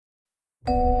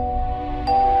We've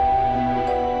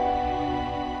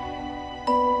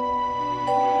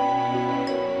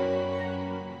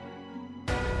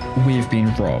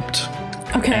been robbed.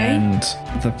 Okay. And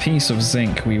the piece of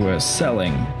zinc we were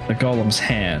selling, the golem's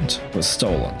hand, was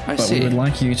stolen. I But see. we would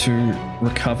like you to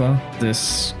recover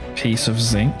this piece of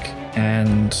zinc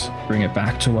and bring it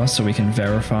back to us so we can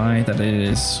verify that it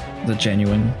is the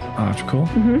genuine article.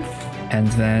 And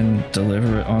then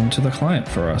deliver it on to the client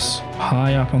for us.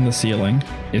 High up on the ceiling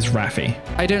is Raffi.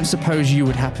 I don't suppose you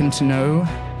would happen to know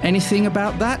anything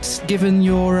about that, given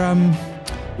your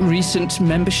recent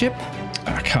membership?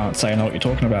 I can't say I know what you're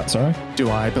talking about, sorry. Do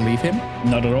I believe him?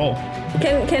 Not at all.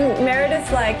 Can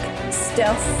Meredith like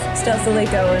stealthily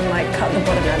go and like cut the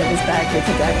bottom out of his bag with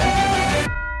a dagger?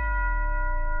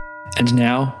 And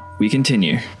now we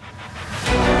continue.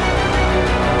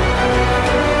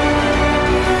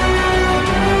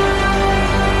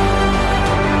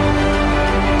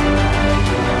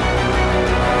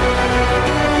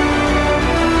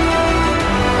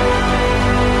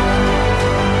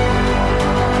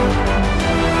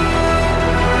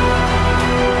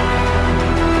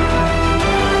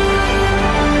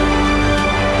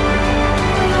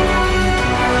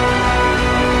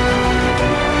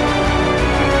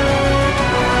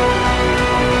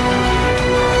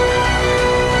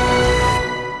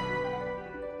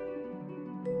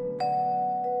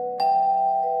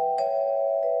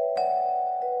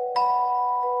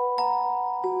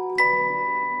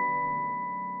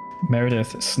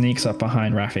 Meredith sneaks up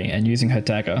behind Raffi and using her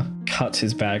dagger cuts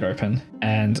his bag open,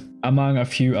 and among a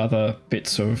few other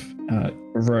bits of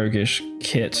roguish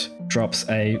kit drops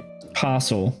a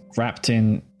parcel wrapped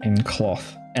in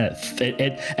cloth, and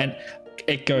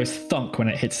it goes thunk when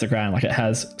it hits the ground, like it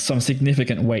has some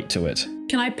significant weight to it.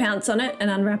 Can I pounce on it and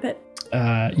unwrap it?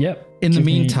 Yep. In the Give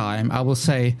me- meantime, I will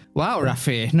say, wow,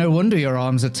 Raffi, no wonder your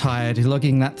arms are tired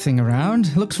lugging that thing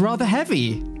around. Looks rather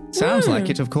heavy. Sounds like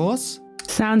it, of course.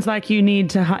 Sounds like you need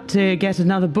to get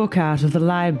another book out of the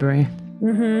library.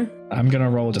 I'm gonna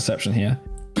roll a deception here.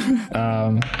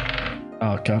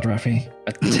 Oh god, Raffi.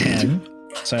 A 10.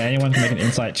 So anyone can make an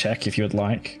insight check if you would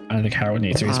like. I don't think Harold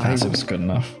needs to. His passive is good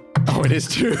enough. Oh, it is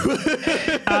too.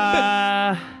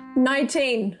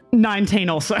 19. 19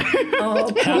 also.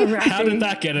 Oh, poor How Raffi. did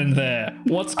that get in there?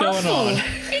 What's going on?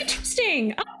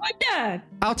 Interesting. I wonder.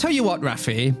 I'll tell you what,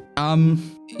 Raffi.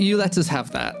 You let us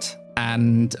have that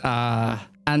and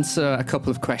answer a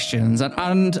couple of questions,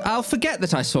 and I'll forget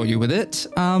that I saw you with it.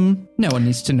 No one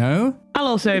needs to know. I'll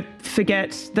also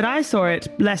forget that I saw it,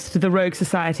 lest the Rogue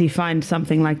Society find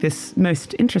something like this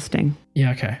most interesting.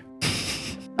 Yeah, okay.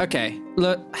 Okay,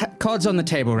 look, cards on the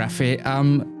table, Raffi.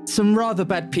 Some rather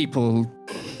bad people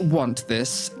want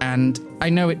this, and I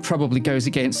know it probably goes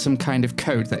against some kind of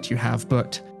code that you have,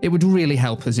 but it would really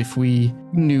help us if we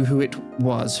knew who it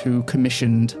was who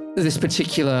commissioned this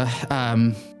particular,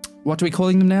 what are we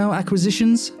calling them now?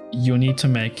 Acquisitions? You'll need to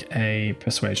make a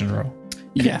persuasion roll.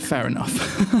 Yeah, fair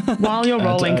enough. While you're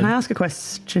rolling, can I ask a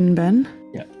question, Ben?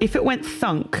 Yeah. If it went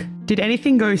thunk, did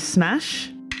anything go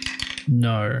smash?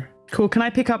 No. Cool. Can I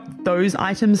pick up those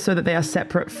items so that they are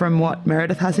separate from what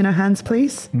Meredith has in her hands,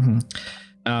 please?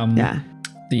 Yeah.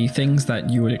 The things that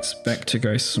you would expect to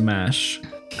go smash,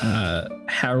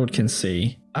 Harold can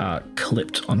see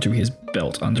clipped onto his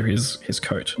belt under his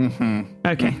coat.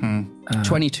 Okay.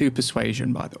 22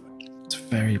 persuasion, by the way. It's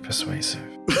very persuasive.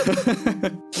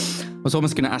 I was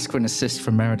almost going to ask for an assist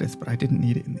from Meredith, but I didn't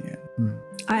need it in the end.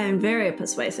 I am very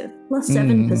persuasive.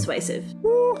 +7 persuasive.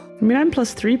 I mean, I'm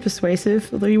 +3 persuasive,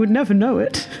 although you would never know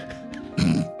it.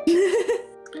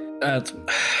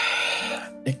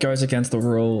 It goes against the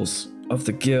rules of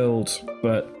the guild,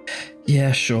 but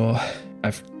yeah, sure.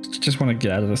 I just want to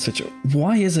get out of this situation.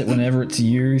 Why is it whenever it's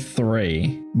you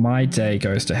three, my day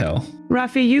goes to hell?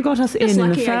 Raffi, you got us in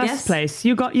lucky, the I first guess. place.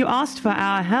 You asked for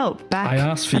our help back I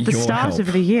asked for at the your start help.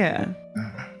 of the year.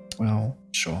 Well,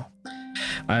 sure.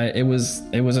 It was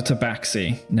a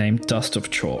tabaxi named Dust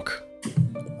of Chalk.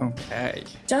 Okay.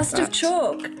 Dust of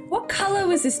chalk. What colour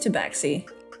was this tabaxi?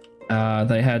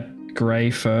 They had grey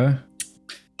fur.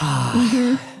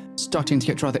 Starting to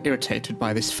get rather irritated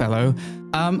by this fellow.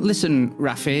 Listen,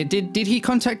 Raffi, did he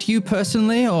contact you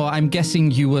personally, or I'm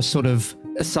guessing you were sort of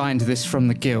assigned this from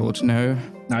the guild, no?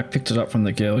 I picked it up from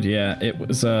the guild. Yeah, it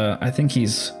was. I think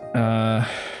he's.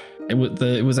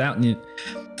 It was out in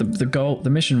the goal. The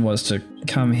mission was to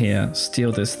come here,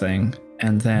 steal this thing,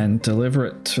 and then deliver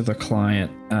it to the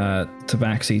client,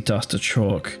 Tabaxi Dust of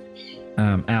Chalk,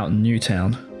 out in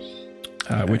Newtown,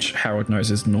 which Harold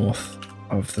knows is north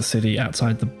of the city,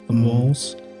 outside the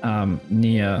walls,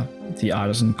 near the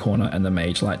Artisan Corner and the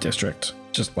Mage Light District,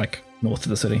 just like north of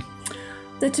the city.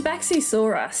 The Tabaxi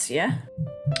saw us, yeah?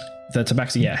 The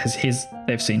Tabaxi, yeah,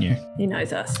 they've seen you. He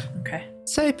knows us. Okay.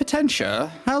 Say,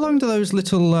 Potentia, how long do those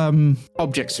little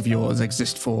objects of yours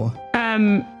exist for?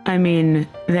 I mean,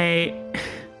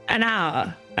 an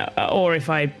hour, or if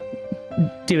I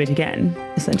do it again,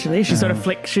 essentially. She sort of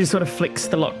flicks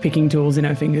the lock-picking tools in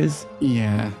her fingers.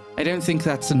 Yeah. I don't think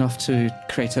that's enough to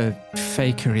create a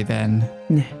fakery then.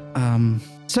 No.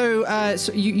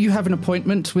 So you have an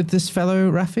appointment with this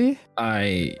fellow, Raffi?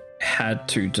 I had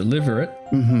to deliver it.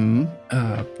 Mm-hmm.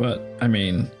 But, I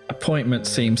mean, appointment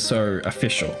seems so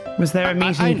official. Was there a I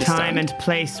meeting understand. time and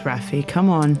place, Raffi? Come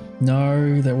on.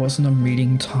 No, there wasn't a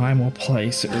meeting time or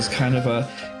place. It was kind of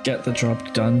a get the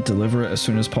job done, deliver it as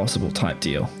soon as possible type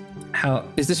deal. How?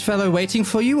 Is this fellow waiting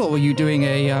for you, or were you doing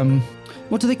a,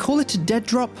 what do they call it, a dead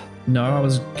drop? No, I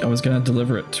was going to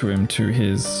deliver it to him to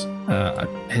his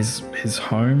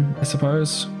home, I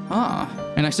suppose. Ah,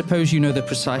 and I suppose you know the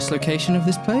precise location of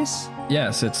this place?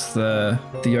 Yes, it's the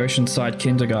Oceanside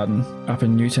Kindergarten up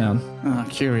in Newtown. Ah,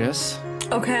 curious.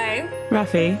 Okay.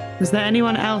 Raffi, was there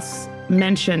anyone else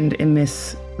mentioned in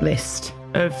this list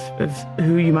of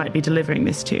who you might be delivering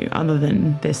this to, other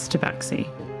than this Tabaxi?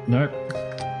 Nope.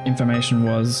 Information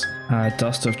was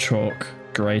dust of chalk,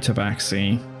 grey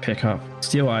Tabaxi, pickup,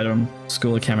 steel item,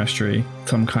 School of Chemistry,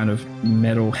 some kind of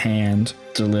metal hand,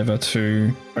 deliver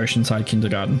to Oceanside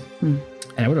Kindergarten. And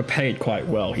it would have paid quite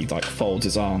well. He folds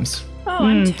his arms. Oh,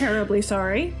 I'm terribly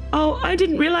sorry. Oh, I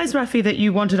didn't realize, Raffi, that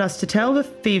you wanted us to tell the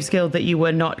Thieves Guild that you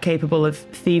were not capable of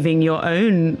thieving your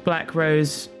own Black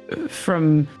Rose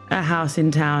from a house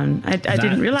in town. I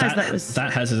didn't realize that was...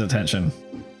 That has his attention.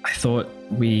 I thought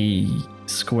we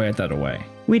squared that away.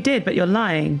 We did, but you're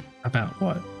lying. About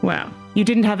what? Well, you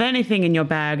didn't have anything in your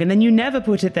bag, and then you never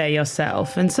put it there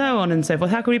yourself, and so on and so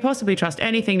forth. How could we possibly trust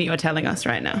anything that you're telling us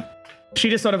right now? She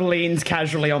just sort of leans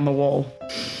casually on the wall.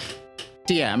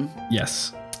 DM,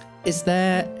 Yes. is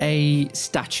there a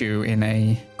statue in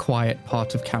a quiet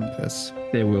part of campus?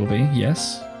 There will be,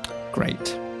 yes.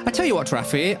 Great. I tell you what,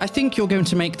 Raffi, I think you're going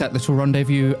to make that little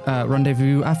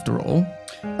rendezvous after all.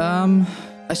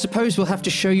 I suppose we'll have to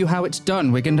show you how it's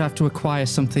done. We're going to have to acquire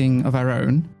something of our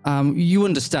own. You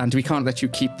understand, we can't let you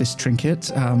keep this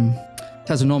trinket. It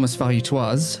has enormous value to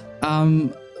us.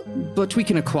 But we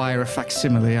can acquire a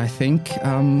facsimile, I think.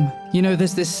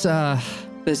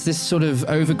 There's this sort of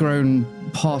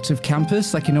overgrown part of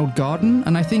campus, like an old garden,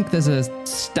 and I think there's a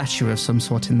statue of some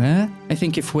sort in there. I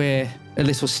think if we're a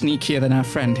little sneakier than our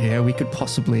friend here, we could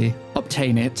possibly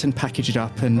obtain it and package it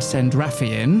up and send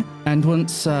Raffi in. And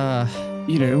once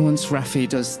Raffi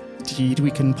does the deed, we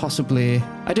can possibly...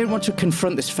 I don't want to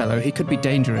confront this fellow. He could be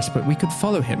dangerous, but we could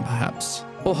follow him, perhaps.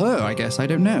 Or her, I guess. I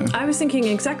don't know. I was thinking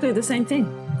exactly the same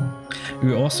thing.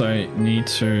 We also need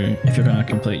to, if you're going to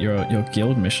complete your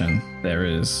guild mission, there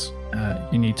is,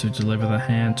 you need to deliver the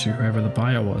hand to whoever the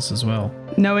buyer was as well.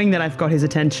 Knowing that I've got his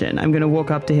attention, I'm going to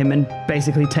walk up to him and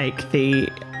basically take the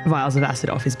vials of acid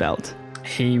off his belt.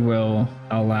 He will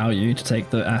allow you to take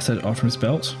the acid off his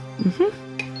belt.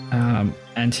 Mm-hmm.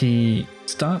 And he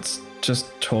starts just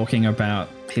talking about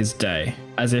his day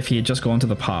as if he had just gone to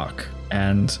the park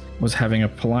and was having a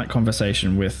polite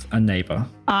conversation with a neighbor.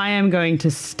 I am going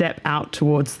to step down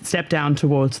towards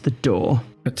the door.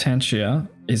 Potentia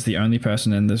is the only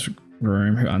person in this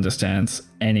room who understands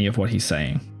any of what he's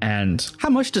saying. And How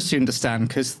much does she understand?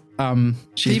 Because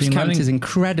Thieves' Cant is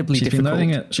incredibly difficult. She's been learning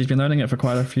it for she's been learning it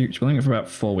for about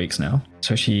 4 weeks now.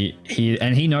 So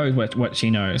he knows what she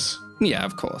knows. Yeah,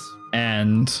 of course.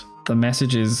 And the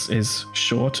message is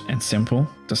short and simple,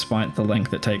 despite the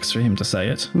length it takes for him to say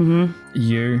it. Mm-hmm.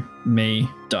 You, me,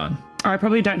 done. I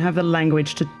probably don't have the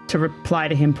language to reply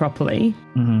to him properly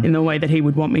in the way that he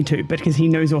would want me to, because he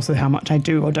knows also how much I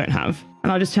do or don't have.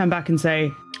 And I'll just turn back and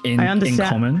say, I understand. In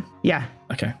common? Yeah.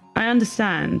 Okay. I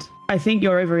understand. I think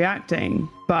you're overreacting,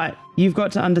 but you've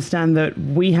got to understand that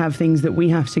we have things that we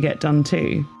have to get done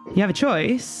too. You have a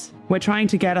choice. We're trying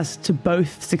to get us to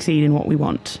both succeed in what we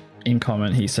want. In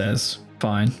common, he says,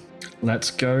 fine,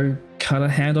 let's go cut a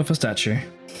hand off a statue.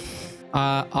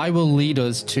 I will lead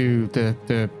us to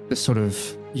the sort of,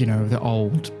 the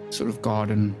old sort of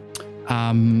garden.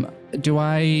 Do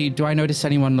I notice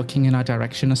anyone looking in our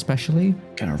direction especially?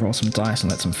 Gonna roll some dice and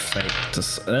let some fate.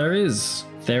 There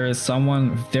is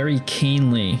someone very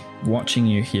keenly watching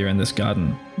you here in this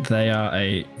garden. They are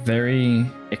a very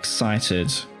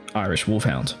excited Irish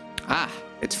wolfhound. Ah,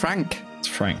 it's Frank. It's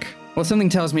Frank. Well, something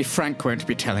tells me Frank won't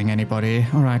be telling anybody.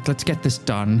 All right, let's get this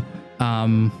done.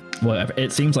 Well,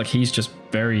 it seems like he's just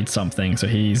buried something, so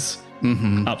he's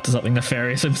up to something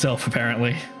nefarious himself,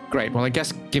 apparently. Great. Well, I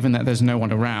guess given that there's no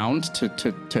one around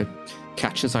to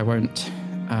catch us, I won't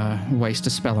waste a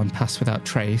spell on Pass Without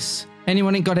Trace.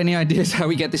 Anyone got any ideas how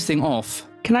we get this thing off?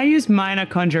 Can I use minor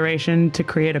conjuration to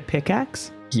create a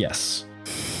pickaxe? Yes.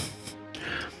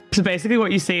 So basically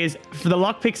what you see is the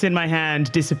lockpicks in my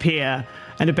hand disappear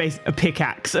and a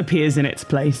pickaxe appears in its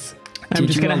place.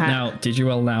 Did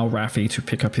you allow Raffi to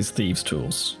pick up his thieves'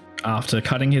 tools? After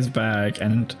cutting his bag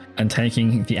and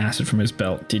taking the acid from his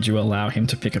belt, did you allow him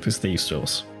to pick up his thieves'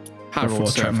 tools? Harold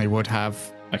certainly would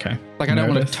have. Okay. Like, I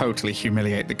don't want to totally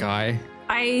humiliate the guy.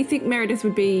 I think Meredith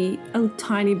would be a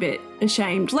tiny bit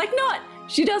ashamed. Like,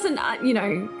 she doesn't,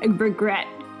 regret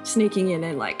sneaking in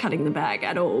and like cutting the bag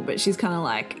at all, but she's kind of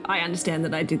like, I understand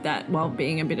that I did that while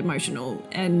being a bit emotional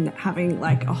and having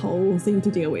like a whole thing to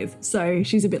deal with. So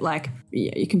she's a bit like,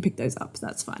 yeah, you can pick those up. So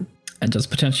that's fine. And just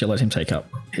potentially let him take up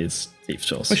his thief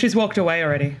tools. Well, she's walked away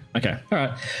already. Okay. All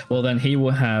right. Well, then he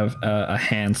will have a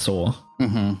handsaw.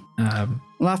 Mm-hmm.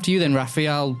 Well, after you then, Raffi,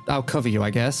 I'll cover you, I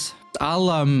guess.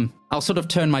 I'll sort of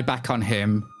turn my back on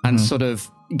him and sort of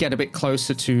get a bit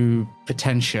closer to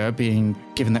Potentia,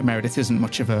 given that Meredith isn't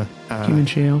much of a human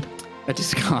shield, a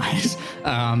disguise,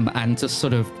 and just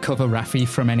sort of cover Raffi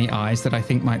from any eyes that I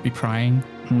think might be prying.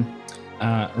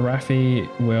 Raffi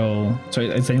will. So,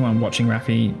 is anyone watching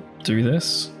Raffi do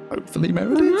this? Hopefully,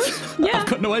 Meredith. Yeah. I've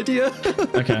got no idea.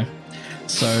 Okay.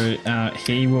 So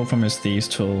he will, from his thieves'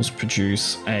 tools,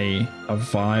 produce a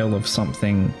vial of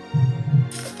something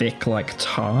thick like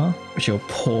tar, which he'll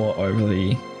pour over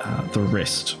the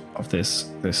wrist of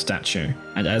this statue.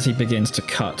 And as he begins to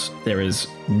cut, there is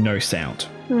no sound.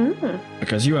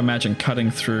 Because you imagine cutting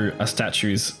through a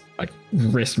statue's like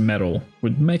wrist metal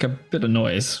would make a bit of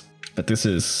noise, but this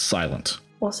is silent.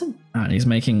 Awesome. And he's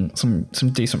making some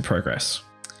decent progress.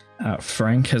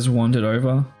 Frank has wandered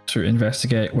over to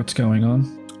investigate what's going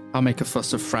on. I'll make a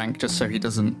fuss of Frank just so he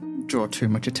doesn't draw too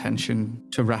much attention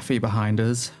to Raffi behind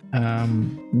us.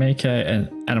 Make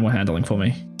an animal handling for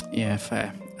me. Yeah,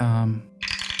 fair.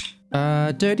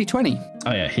 Dirty 20.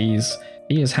 Oh yeah, he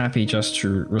is happy just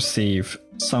to receive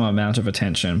some amount of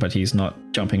attention, but he's not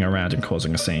jumping around and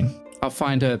causing a scene. I'll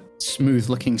find a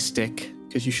smooth-looking stick,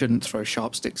 because you shouldn't throw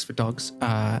sharp sticks for dogs,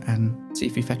 and see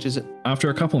if he fetches it. After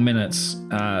a couple minutes,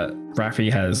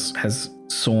 Raffi has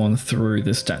sawn through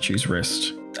the statue's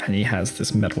wrist, and he has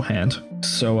this metal hand.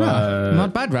 So,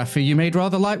 not bad, Raffi. You made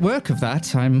rather light work of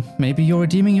that. Maybe you're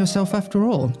redeeming yourself after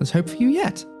all. There's hope for you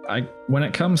yet. When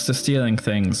it comes to stealing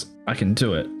things, I can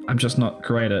do it. I'm just not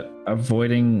great at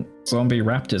avoiding zombie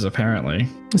raptors, apparently.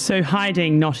 So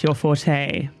hiding not your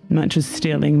forte, much as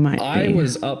stealing might be. I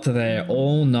was up there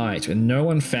all night and no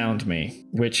one found me,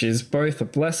 which is both a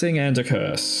blessing and a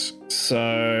curse.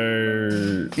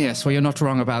 So... Yes, well, you're not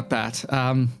wrong about that.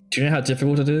 Do you know how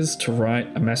difficult it is to write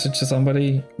a message to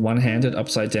somebody one-handed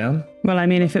upside down? Well, I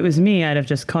mean, if it was me, I'd have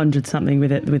just conjured something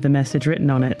with the message written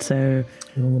on it, so...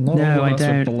 Not no, all of I us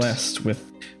don't. are blessed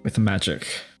with magic.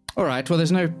 All right, well,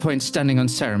 there's no point standing on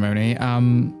ceremony.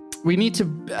 We need to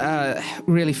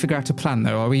really figure out a plan,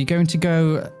 though. Are we going to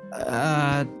go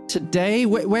today?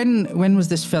 When was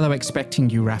this fellow expecting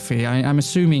you, Raffi? I'm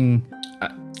assuming...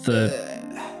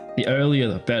 The earlier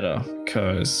the better,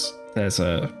 because there's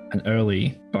an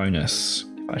early bonus.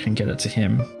 If I can get it to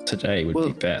him today would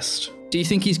be best. Do you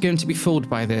think he's going to be fooled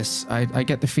by this? I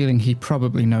get the feeling he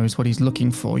probably knows what he's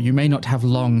looking for. You may not have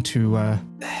long to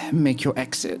make your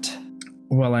exit.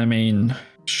 Well, I mean,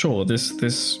 sure,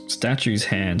 this statue's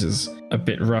hand is a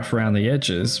bit rough around the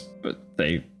edges, but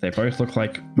they both look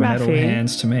like metal Raffi?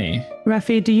 hands to me.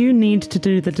 Raffi, do you need to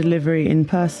do the delivery in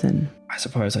person? I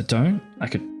suppose I don't.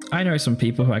 I know some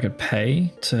people who I could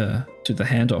pay to do the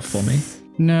handoff for me.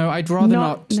 No, I'd rather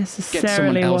not necessarily get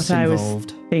someone else what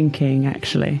involved. I was thinking,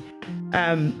 actually.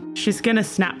 She's going to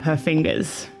snap her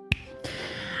fingers.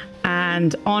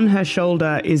 And on her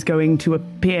shoulder is going to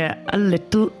appear a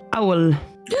little owl.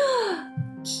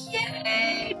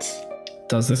 Cute.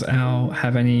 Does this owl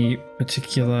have any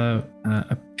particular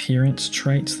appearance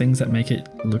traits, things that make it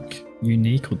look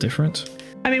unique or different?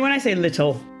 I mean, when I say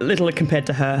little compared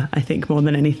to her, I think more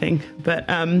than anything. But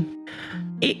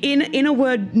in a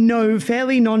word, no,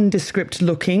 fairly nondescript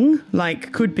looking,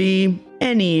 like could be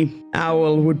any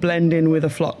owl would blend in with a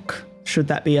flock, should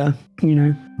that be a,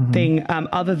 thing.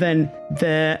 Other than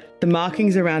the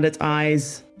markings around its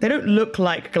eyes, they don't look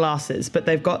like glasses, but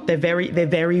they're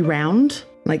very round.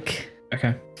 Like,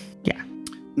 Okay. yeah.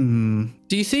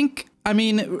 Do you think? I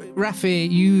mean, Raffi,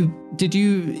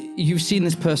 you've seen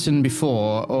this person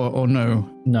before, or no?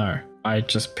 No, I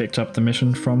just picked up the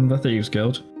mission from the Thieves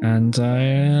Guild, and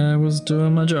I was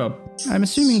doing my job. I'm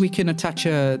assuming we can attach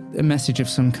a message of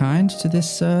some kind to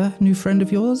this new friend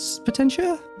of yours,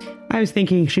 Potentia? I was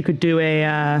thinking she could do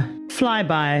a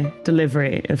flyby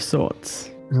delivery of sorts.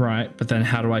 Right, but then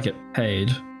how do I get paid?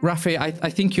 Rafi, I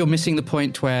think you're missing the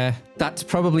point where that's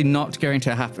probably not going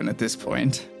to happen at this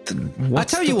point.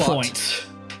 What's tell you the what. point?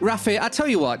 Rafi, I tell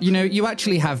you what, you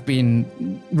actually have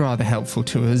been rather helpful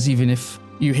to us, even if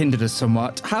you hindered us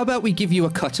somewhat. How about we give you a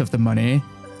cut of the money?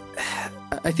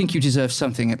 I think you deserve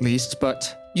something at least,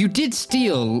 but you did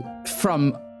steal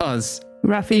from us.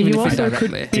 Rafi, Even you if also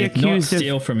indirectly. could be Did not accused of...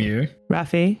 steal from you.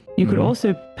 Rafi, you could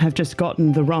also have just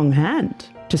gotten the wrong hand.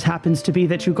 Just happens to be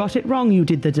that you got it wrong. You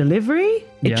did the delivery.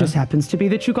 It Yeah. just happens to be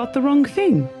that you got the wrong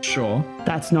thing. Sure.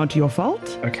 That's not your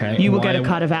fault. Okay. You will get a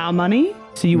cut of our money,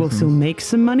 so you will still make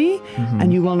some money,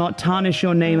 and you will not tarnish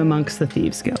your name amongst the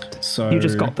Thieves Guild. So You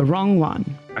just got the wrong one.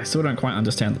 I still don't quite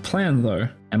understand the plan, though.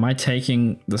 Am I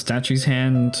taking the statue's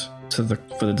hand for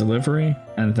the delivery,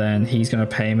 and then he's going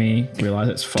to pay me? Realize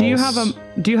it's false.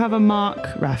 Do you have a mark,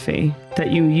 Rafi,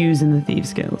 that you use in the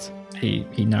Thieves Guild? He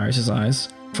narrows his eyes.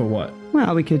 For what?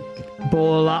 Well, we could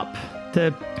ball up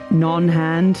the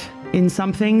non-hand in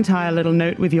something, tie a little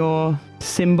note with your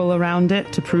symbol around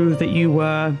it to prove that you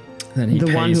were Then he the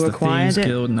pays one who the acquired Thieves it.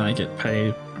 Guild, and I get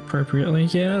paid appropriately.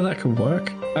 Yeah, that could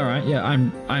work. All right. Yeah,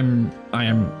 I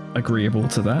am agreeable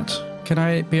to that. Can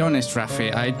I be honest,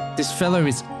 Rafi? This fellow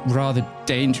is rather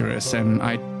dangerous, and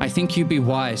I think you'd be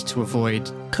wise to avoid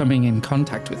coming in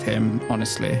contact with him,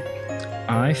 honestly.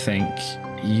 I think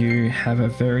you have a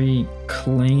very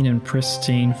clean and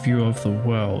pristine view of the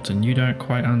world, and you don't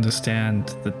quite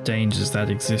understand the dangers that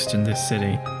exist in this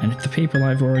city and the people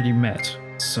I've already met.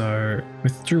 So,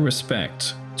 with due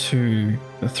respect to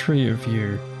the three of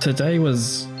you, today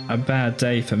was a bad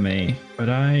day for me, but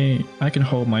I can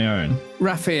hold my own.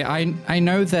 Rafi, I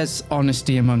know there's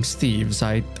honesty amongst thieves.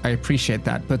 I appreciate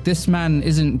that, but this man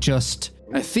isn't just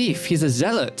a thief. He's a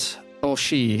zealot. Or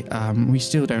she, we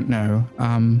still don't know.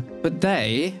 But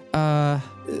they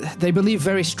believe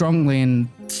very strongly in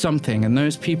something, and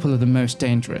those people are the most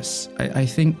dangerous. I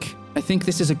think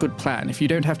this is a good plan. If you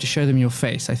don't have to show them your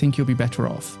face, I think you'll be better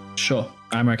off. Sure,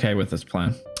 I'm okay with this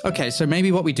plan. Okay, so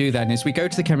maybe what we do then is we go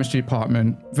to the chemistry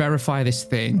department, verify this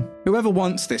thing. Whoever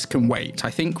wants this can wait. I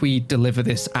think we deliver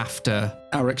this after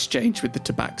our exchange with the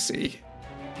Tabaxi.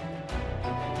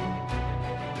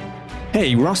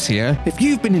 Hey, Ross here. If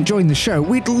you've been enjoying the show,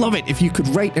 we'd love it if you could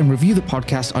rate and review the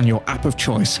podcast on your app of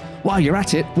choice. While you're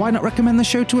at it, why not recommend the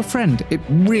show to a friend? It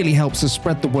really helps us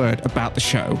spread the word about the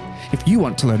show. If you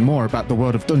want to learn more about the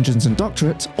world of Dungeons and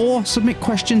Doctorates or submit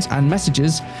questions and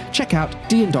messages, check out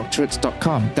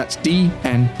dndoctorates.com. That's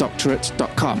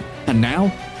dndoctorates.com. And now,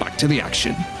 back to the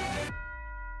action.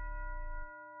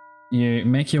 You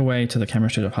make your way to the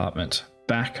chemistry department,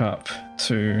 back up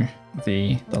to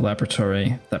the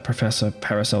laboratory that Professor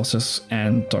Paracelsus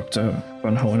and Dr.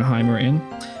 von Hohenheim are in.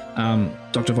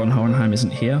 Dr. von Hohenheim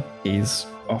isn't here. He's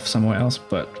off somewhere else,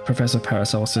 but Professor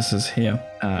Paracelsus is here,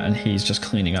 and he's just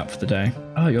cleaning up for the day.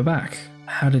 Oh, you're back.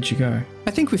 How did you go?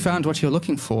 I think we found what you're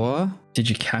looking for. Did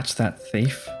you catch that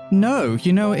thief? No,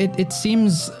 it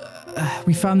seems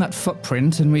we found that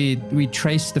footprint and we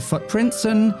traced the footprints,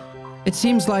 and it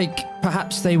seems like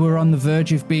perhaps they were on the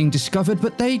verge of being discovered,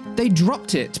 but they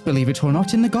dropped it, believe it or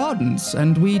not, in the gardens,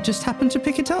 and we just happened to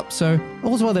pick it up. So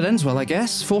all's well that ends well, I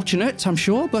guess. Fortunate, I'm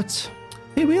sure, but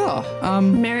here we are.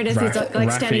 Meredith is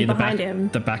standing behind him.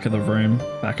 The back of the room,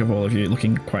 back of all of you,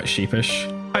 looking quite sheepish.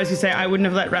 I was going to say, I wouldn't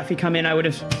have let Rafi come in. I would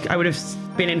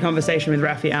have been in conversation with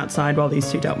Rafi outside while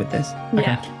these two dealt with this.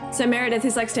 Yeah. So Meredith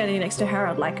is standing next to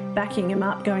Harold, backing him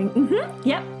up, going,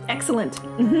 yep, excellent.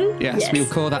 Yes, we'll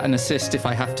call that an assist if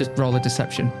I have to roll a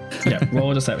deception. Yeah,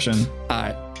 roll a deception. All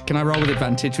right. Can I roll with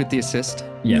advantage with the assist?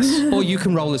 Yes. Or you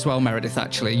can roll as well, Meredith,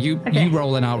 actually. You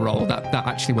roll and I'll roll. That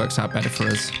actually works out better for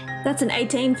us. That's an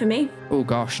 18 for me. Oh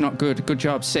gosh, not good. Good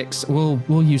job, 6. We'll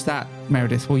use that,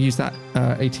 Meredith. We'll use that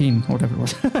 18 or whatever it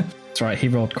was. That's right, he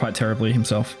rolled quite terribly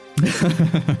himself.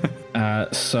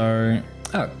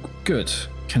 Good.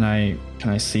 Can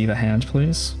I see the hand,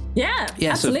 please? Yeah,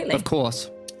 Yes, absolutely. of course.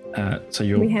 So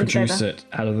you'll We hand it produce over. it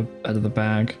out of the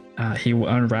bag. He will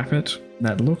unwrap it.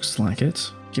 That looks like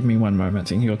it. Give me one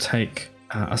moment, and he'll take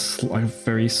a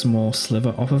very small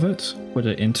sliver off of it, put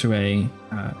it into a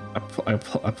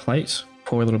plate,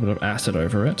 pour a little bit of acid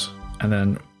over it, and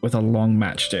then with a long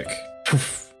matchstick,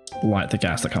 poof, light the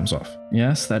gas that comes off.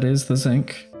 Yes, that is the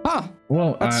zinc. Ah,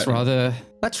 Well, that's rather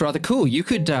cool. You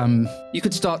could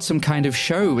start some kind of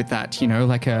show with that,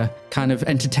 like a kind of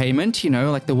entertainment,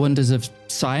 like the wonders of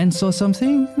science or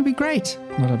something. It'd be great.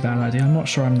 not a bad idea. I'm not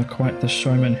sure I'm quite the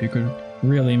showman who could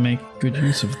really make good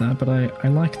use of that, but I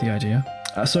like the idea.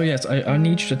 So yes, I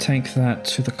need you to take that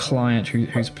to the client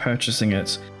who's purchasing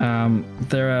it.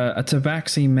 They're a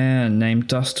tabaxi man named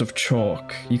Dust of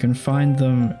Chalk. You can find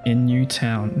them in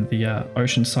Newtown, the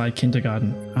Oceanside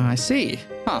Kindergarten. I see.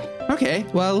 Huh. Okay.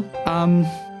 Well, All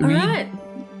right.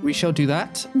 we shall do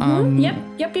that.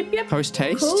 Yep. Post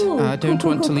haste. Cool. Don't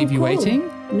want to leave you waiting.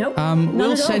 Nope.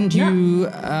 We'll send you.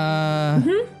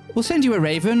 We'll send you a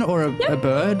raven or a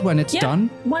bird when it's Yep. done.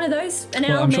 One of those. An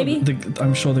Well, owl, I'm sure maybe.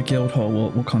 I'm sure the Guildhall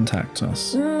will contact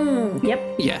us.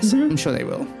 Yep. Yes, I'm sure they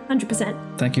will. 100%.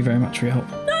 Thank you very much for your help.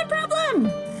 No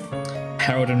problem.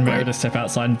 Harold and Meredith step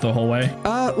outside into the hallway.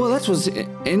 Well, that was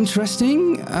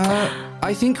interesting.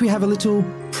 I think we have a little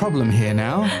problem here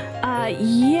now.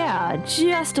 Yeah,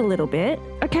 just a little bit.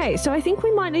 Okay, so I think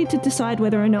we might need to decide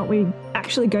whether or not we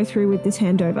actually go through with this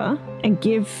handover and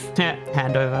give.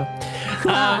 Handover.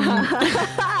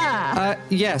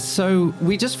 Yes, so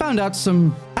we just found out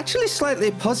some actually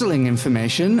slightly puzzling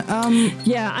information.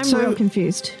 Yeah, I'm So- real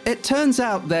confused. It turns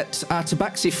out that our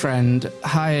Tabaxi friend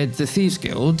hired the Thieves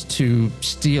Guild to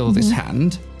steal this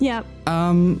hand. Yeah.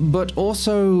 But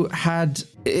also had.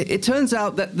 It turns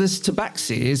out that this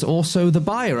Tabaxi is also the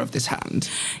buyer of this hand.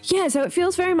 Yeah, so it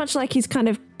feels very much like he's kind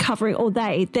of covering, or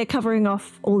they're covering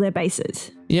off all their bases.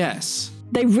 Yes.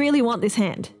 They really want this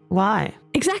hand. Why?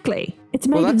 Exactly. It's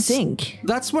made of zinc.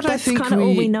 That's what That's I think kind of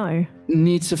all we know.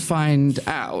 need to find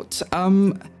out.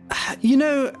 You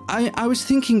know, I was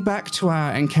thinking back to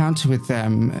our encounter with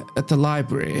them at the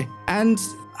library, and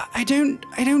I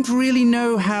don't really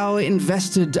know how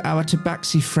invested our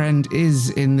Tabaxi friend is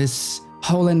in this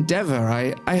whole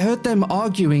endeavor. I heard them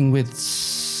arguing with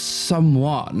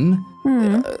someone.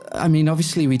 I mean,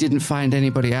 obviously we didn't find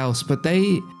anybody else, but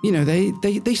they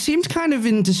seemed kind of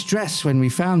in distress when we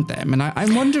found them, and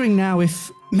I'm wondering now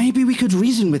if maybe we could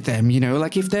reason with them.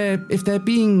 Like if they're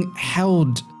being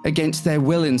held against their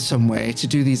will in some way to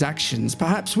do these actions,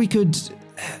 perhaps we could.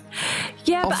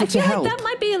 Yeah, but offer I to feel help. like that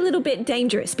might be a little bit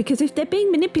dangerous because if they're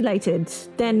being manipulated,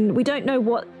 then we don't know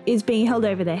what is being held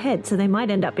over their head, so they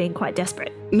might end up being quite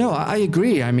desperate. No, I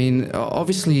agree. I mean,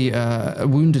 obviously, a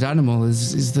wounded animal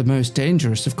is the most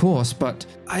dangerous, of course, but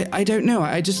I don't know.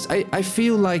 I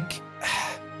feel like,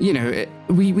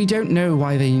 we don't know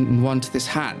why they want this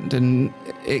hand, and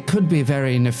it could be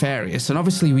very nefarious, and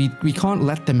obviously we can't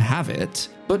let them have it,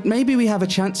 but maybe we have a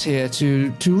chance here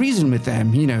to reason with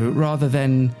them, rather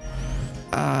than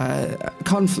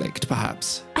conflict,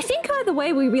 perhaps. I think either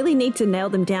way, we really need to nail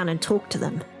them down and talk to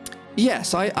them.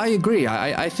 Yes, I agree.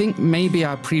 I think maybe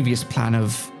our previous plan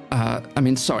of,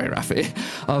 sorry, Rafi,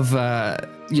 of,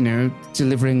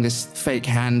 delivering this fake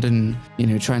hand and,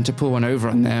 trying to pull one over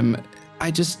on them,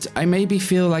 I maybe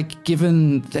feel like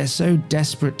given they're so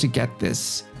desperate to get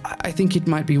this, I think it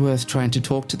might be worth trying to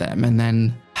talk to them and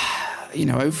then,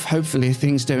 hopefully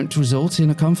things don't result in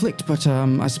a conflict, but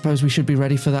I suppose we should be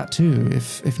ready for that too,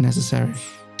 if necessary.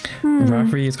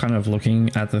 Rafi is kind of looking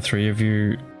at the three of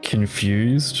you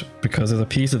confused because there's a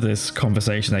piece of this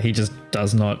conversation that he just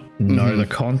does not know the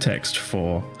context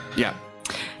for. Yeah.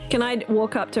 Can I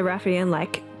walk up to Rafi and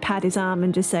pat his arm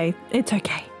and just say, "It's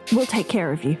okay, we'll take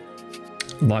care of you."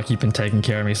 Like you've been taking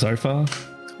care of me so far.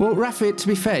 Well, Rafi, to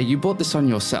be fair, you brought this on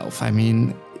yourself. I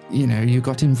mean, you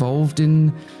got involved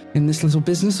in this little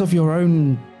business of your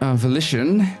own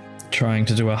volition. Trying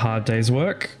to do a hard day's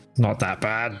work. Not that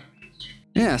bad.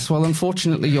 Yes, well,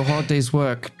 unfortunately, your hard day's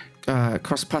work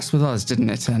crossed paths with us, didn't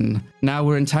it? And now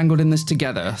we're entangled in this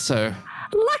together, so...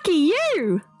 Lucky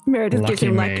you! Meredith gives Lucky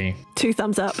him me. 2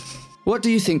 thumbs up. What do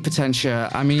you think, Potentia?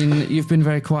 I mean, you've been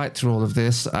very quiet through all of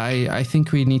this. I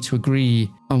think we need to agree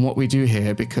on what we do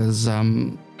here because,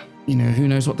 who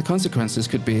knows what the consequences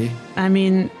could be. I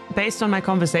mean, based on my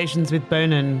conversations with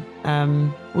Bonin,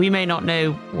 we may not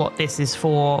know what this is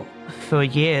for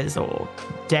years or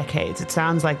decades. It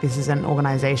sounds like this is an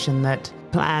organization that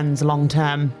plans long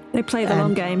term. They play the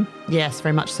long game. Yes,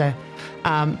 very much so.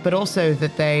 But also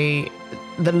that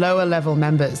the lower level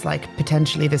members, like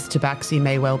potentially this Tabaxi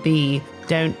may well be,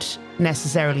 don't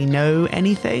necessarily know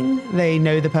anything. They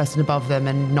know the person above them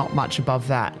and not much above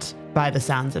that by the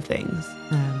sounds of things.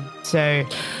 So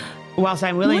whilst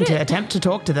I'm willing to attempt to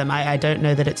talk to them, I don't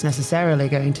know that it's necessarily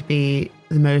going to be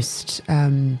the most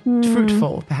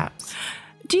fruitful, perhaps.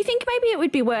 Do you think maybe it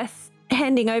would be worth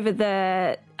handing over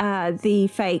the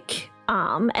fake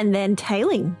arm and then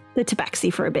tailing the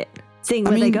Tabaxi for a bit? Seeing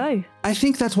where they go. I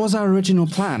think that was our original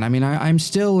plan. I mean, I'm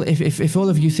still, if all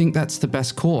of you think that's the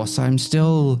best course, I'm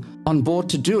still on board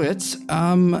to do it.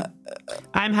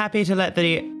 I'm happy to let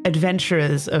the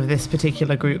adventurers of this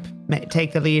particular group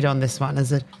take the lead on this one,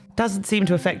 as it doesn't seem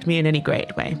to affect me in any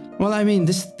great way. Well, I mean,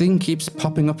 this thing keeps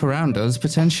popping up around us,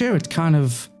 Potentia. It kind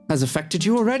of, has affected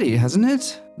you already, hasn't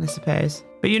it? I suppose.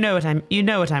 But you know what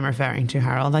I'm referring to,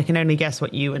 Harold. I can only guess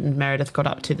what you and Meredith got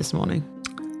up to this morning.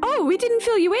 Oh, we didn't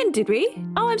fill you in, did we?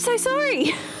 Oh, I'm so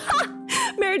sorry.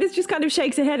 Meredith just kind of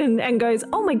shakes her head and goes,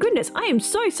 oh my goodness, I am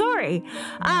so sorry.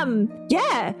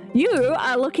 Yeah, you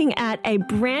are looking at a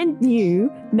brand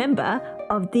new member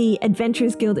of the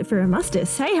Adventurers Guild at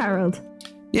Firamustis. Hey, Harold.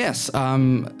 Yes,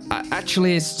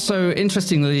 actually, so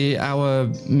interestingly, our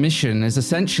mission is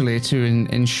essentially to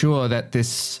ensure that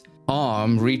this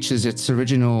arm reaches its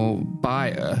original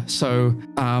buyer. So,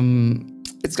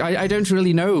 I don't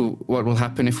really know what will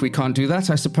happen if we can't do that.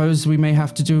 I suppose we may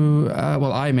have to do,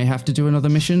 I may have to do another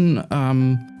mission.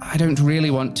 I don't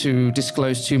really want to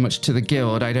disclose too much to the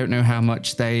guild. I don't know how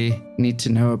much they need to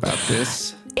know about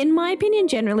this. In my opinion,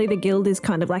 generally the guild is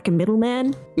kind of like a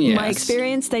middleman. In my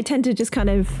experience, they tend to just kind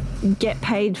of get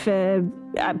paid for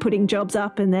putting jobs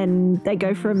up, and then they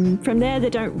go from there. They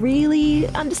don't really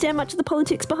understand much of the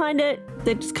politics behind it.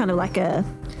 They're just kind of like a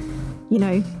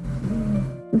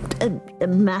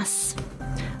mass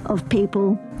of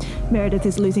people. Meredith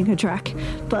is losing her track,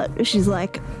 but she's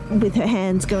like with her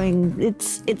hands going,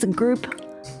 it's a group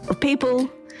of people.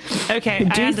 Okay,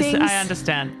 I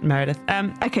understand, Meredith.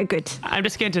 Okay, good. I'm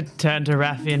just going to turn to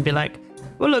Raffi and be like,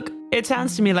 well, look, it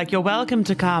sounds to me like you're welcome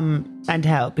to come and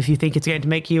help if you think it's going to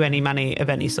make you any money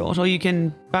of any sort, or you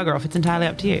can bugger off. It's entirely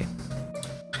up to you.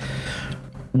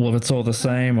 Well, if it's all the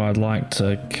same, I'd like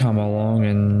to come along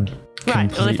and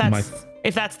complete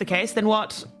if that's the case, then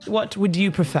what would you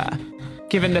prefer?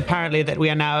 Given apparently that we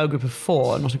are now a group of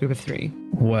 4, not a group of 3.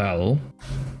 Well,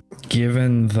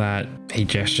 given that he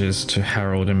gestures to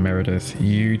Harold and Meredith,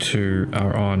 you two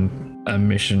are on a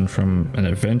mission from an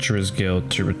adventurers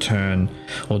guild to return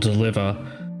or deliver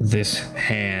this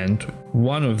hand,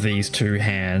 one of these 2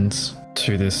 hands,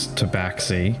 to this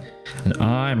tabaxi, and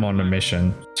I'm on a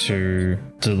mission to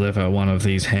deliver one of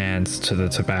these hands to the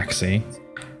tabaxi.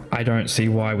 I don't see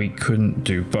why we couldn't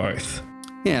do both.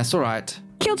 Yes, all right.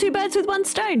 Kill 2 birds with 1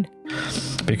 stone.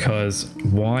 Because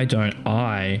why don't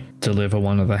I deliver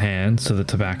one of the hands to the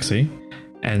tabaxi,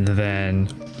 and then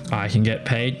I can get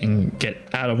paid and get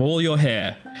out of all your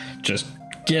hair. Just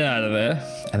get out of there.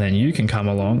 And then you can come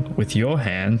along with your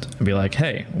hand and be like,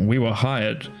 hey, we were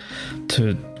hired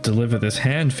to deliver this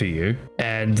hand for you.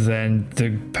 And then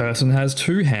the person has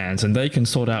 2 hands and they can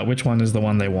sort out which one is the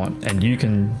one they want. And you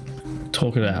can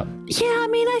talk it out. Yeah, I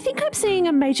mean, I think I'm seeing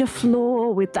a major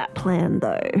flaw with that plan,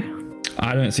 though.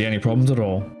 I don't see any problems at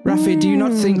all. Raffi, do you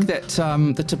not think that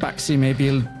the tabaxi may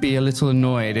be a little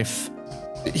annoyed if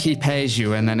he pays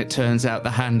you and then it turns out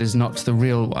the hand is not the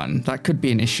real one? That could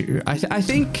be an issue. I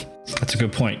think... That's a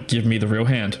good point. Give me the real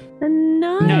hand.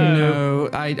 No,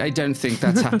 I don't think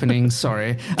that's happening.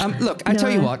 Sorry. Look, I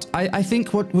tell you what. I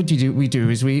think what we do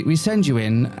is we send you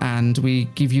in and we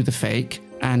give you the fake.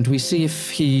 And we see if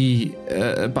he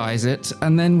buys it.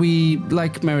 And then we,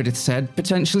 like Meredith said,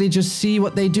 potentially just see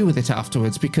what they do with it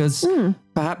afterwards. Because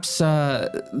perhaps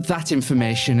that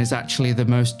information is actually the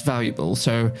most valuable.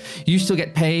 So you still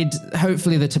get paid.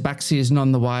 Hopefully the tabaxi is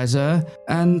none the wiser.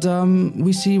 And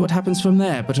we see what happens from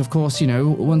there. But of course,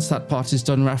 once that part is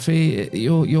done, Raffi,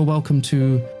 you're welcome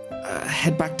to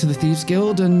head back to the Thieves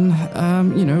Guild and,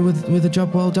 with a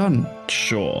job well done.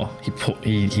 Sure.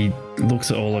 He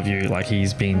looks at all of you like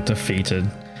he's been defeated.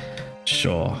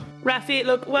 Sure. Raffi,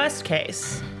 look, worst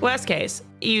case,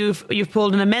 you've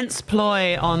pulled an immense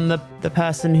ploy on the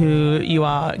person who you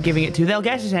are giving it to. They'll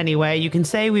get it anyway. You can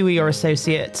say we were your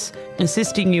associates,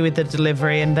 assisting you with the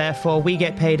delivery, and therefore we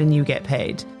get paid and you get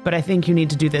paid. But I think you need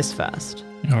to do this first.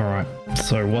 All right.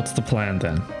 So what's the plan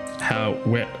then?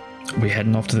 We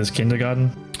heading off to this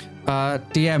kindergarten?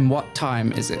 DM, what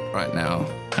time is it right now?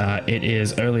 It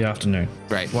is early afternoon.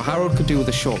 Great. Well, Harold could do with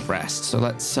a short rest, so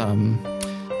let's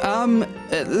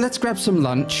grab some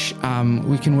lunch.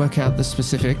 We can work out the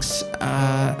specifics,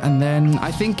 and then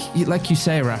I think, like you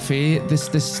say, Raffi, this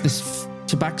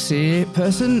tabaxi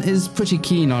person is pretty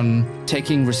keen on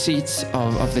taking receipts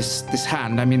of this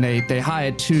hand. I mean, they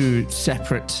hired 2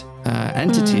 separate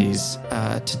entities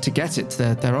to get it.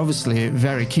 They're obviously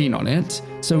very keen on it.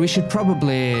 So we should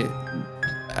probably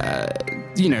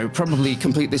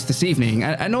complete this evening.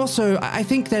 And also, I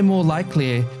think they're more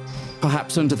likely,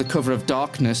 perhaps under the cover of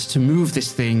darkness, to move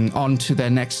this thing on to their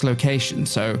next location.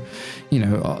 So,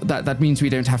 that means we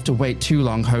don't have to wait too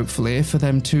long, hopefully, for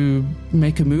them to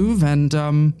make a move. And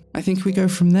I think we go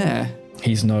from there.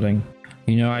 He's nodding.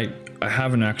 I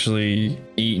haven't actually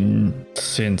eaten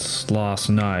since last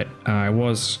night. I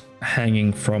was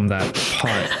hanging from that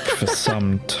pipe for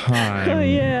some time. Oh,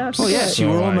 yeah. Well, yes, So you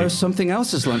were almost something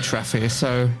else's lunch, Raffi,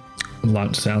 so...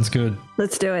 Lunch sounds good.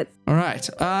 Let's do it. All right.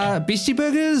 Beastie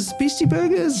Burgers. Beastie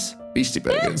Burgers. Beastie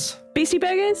Burgers. Beastie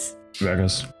Burgers?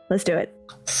 Burgers. Let's do it.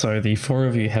 So the four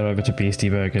of you head over to Beastie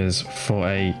Burgers for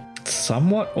a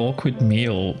somewhat awkward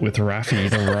meal with Raffi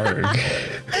the Rogue.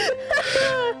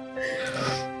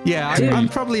 Yeah, I'm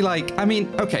probably like, I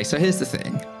mean, okay, so here's the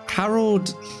thing.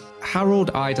 Harold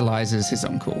idolizes his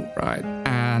uncle, right?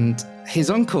 And his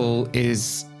uncle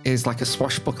is like a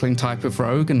swashbuckling type of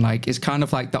rogue and like is kind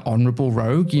of like the honorable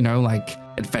rogue, you know, like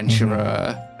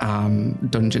adventurer,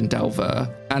 dungeon delver.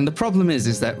 And the problem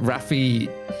is that Raffi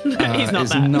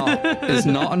is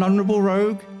not an honorable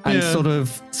rogue. And sort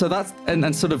of, so that's,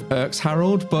 and sort of irks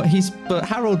Harold, but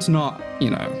Harold's not,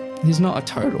 you know, he's not a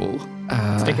total...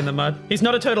 Stick in the mud. He's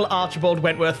not a total Archibald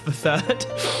Wentworth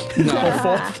III. No. Or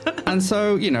fourth. And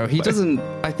so, you know, he doesn't,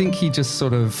 I think he just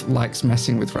sort of likes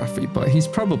messing with Raffi, but he's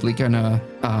probably gonna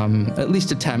at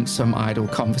least attempt some idle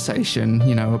conversation,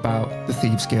 you know, about the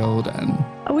Thieves Guild and...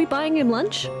 Are we buying him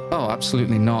lunch? Oh,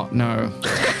 absolutely not, no.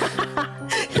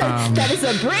 That is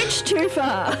a bridge too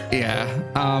far. Yeah,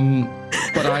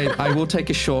 but I will take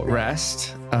a short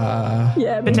rest.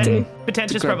 Yeah, me too.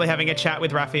 Pretentious probably having a chat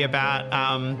with Raffi about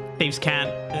Thieves' Cant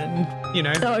and, you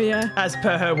know, Oh, yeah. as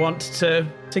per her want to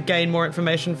gain more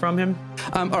information from him.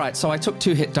 All right, so I took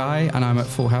 2 hit die and I'm at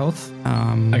full health.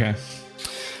 Okay.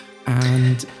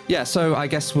 And yeah, so I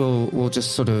guess we'll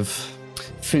just sort of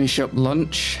finish up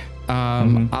lunch.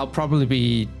 I'll probably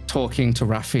be talking to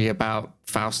Raffi about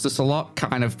Faustus a lot,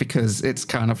 kind of because it's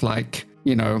kind of like,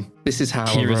 you know, this is how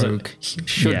a rogue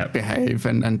should behave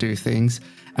and do things.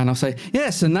 And I'll say,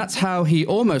 yes, and that's how he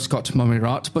almost got to mummy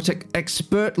rot, but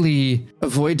expertly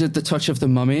avoided the touch of the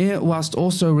mummy whilst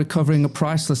also recovering a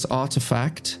priceless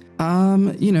artifact.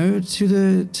 You know, to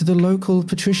the local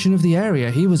patrician of the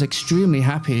area. He was extremely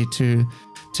happy to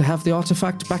have the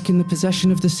artifact back in the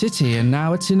possession of the city, and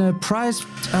now it's in a prized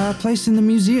place in the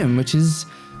museum, which is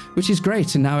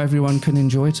great, and now everyone can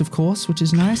enjoy it, of course, which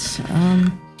is nice.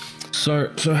 So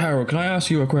Harold, can I ask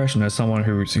you a question as someone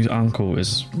whose uncle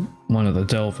is one of the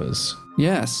Delvers?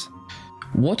 Yes.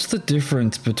 What's the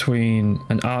difference between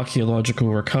an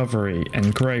archaeological recovery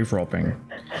and grave robbing?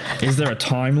 Is there a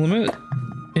time limit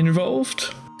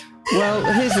involved? Well,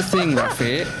 here's the thing,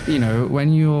 Raffi. You know,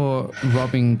 when you're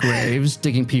robbing graves,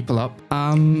 digging people up,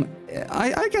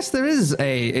 I guess there is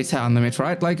a time limit,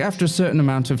 right? Like, after a certain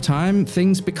amount of time,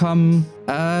 things become,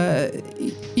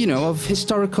 you know, of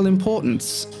historical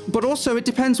importance. But also, it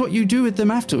depends what you do with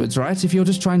them afterwards, right? If you're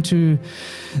just trying to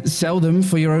sell them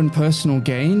for your own personal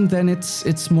gain, then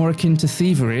it's more akin to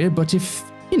thievery. But if,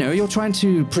 you know, you're trying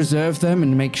to preserve them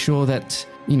and make sure that,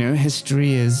 you know,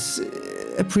 history is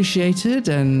appreciated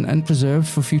and preserved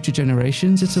for future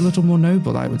generations, it's a little more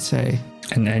noble, I would say.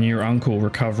 And your uncle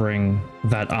recovering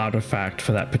that artifact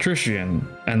for that patrician,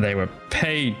 and they were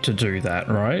paid to do that,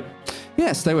 right?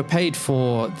 Yes, they were paid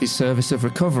for the service of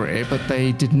recovery, but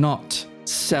they did not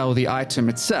sell the item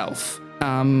itself.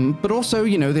 But also,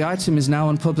 you know, the item is now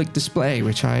on public display,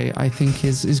 which I think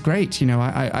is great. You know,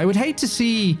 I would hate to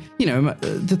see, you know,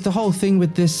 the whole thing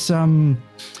with this,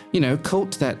 you know,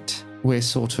 cult that we're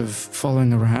sort of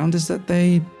following around is that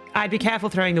they... I'd be careful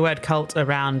throwing the word cult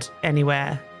around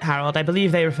anywhere, Harold. I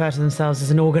believe they refer to themselves as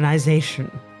an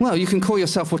organization. Well, you can call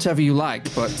yourself whatever you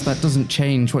like, but that doesn't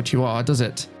change what you are, does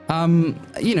it?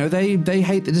 You know, they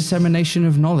hate the dissemination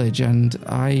of knowledge, and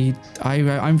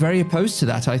I'm very opposed to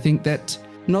that. I think that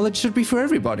knowledge should be for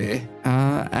everybody.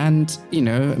 And, you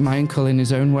know, my uncle in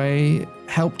his own way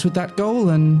helped with that goal,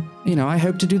 and, you know, I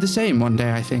hope to do the same one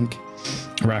day, I think.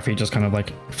 Raffi just kind of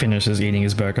like finishes eating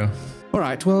his burger. All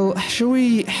right, well, shall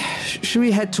we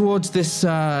head towards this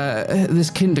this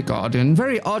kindergarten?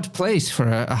 Very odd place for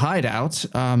a hideout,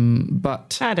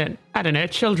 but I don't know.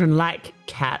 Children like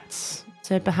cats,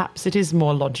 so perhaps it is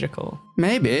more logical.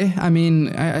 Maybe. I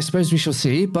mean, I suppose we shall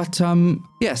see. But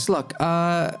yes, look.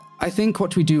 I think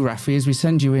what we do, Raffi, is we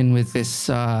send you in with this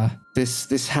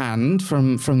this hand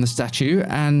from the statue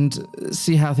and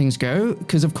see how things go.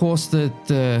 Because of course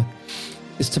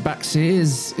this tabaxi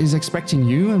is expecting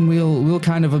you, and we'll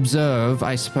kind of observe,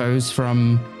 I suppose,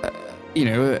 from you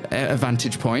know, a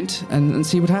vantage point and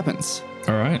see what happens.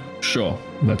 All right, sure,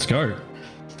 let's go.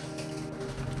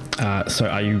 So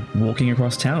are you walking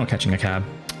across town or catching a cab?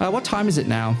 What time is it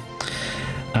now?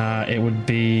 It would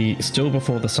be still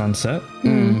before the sunset.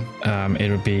 It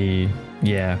would be,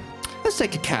 yeah. Let's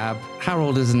take a cab.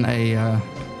 Harold isn't a,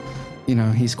 you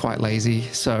know, he's quite lazy,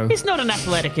 so... He's not an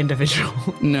athletic individual.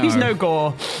 No. He's no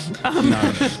Gore.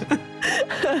 No.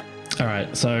 All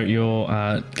right, so you'll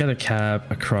get a cab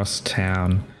across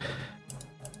town.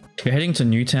 You're heading to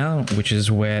Newtown, which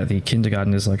is where the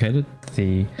kindergarten is located.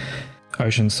 The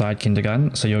Oceanside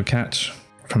Kindergarten. So you'll catch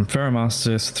from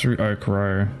Ferromastis through Oak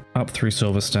Row, up through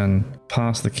Silverstone,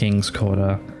 past the King's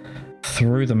Quarter,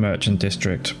 through the Merchant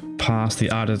District, past the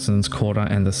Artisans Quarter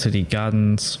and the City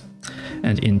Gardens,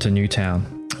 and into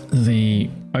Newtown. The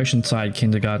Oceanside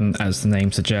Kindergarten, as the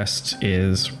name suggests,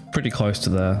 is pretty close to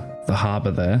the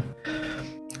harbour there.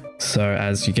 So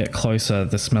as you get closer,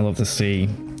 the smell of the sea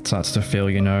starts to fill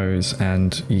your nose,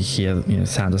 and you hear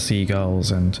sound of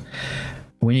seagulls. And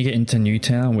when you get into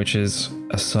Newtown, which is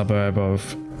a suburb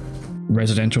of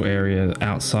residential area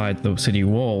outside the city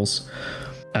walls,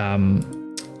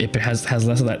 it has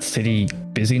less of that city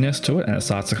busyness to it, and it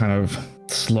starts to kind of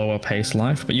slower pace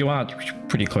life. But you are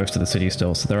pretty close to the city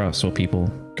still, so there are still people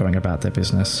going about their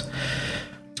business.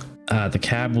 The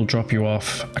cab will drop you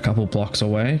off a couple blocks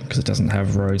away because it doesn't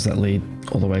have roads that lead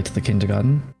all the way to the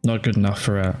kindergarten. Not good enough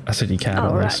for a city cab,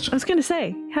 at least. I was going to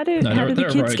say, how do there the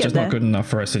are kids roads, get just there? not good enough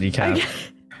for a city cab.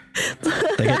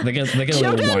 They get a little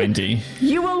Children! windy.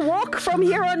 You will walk from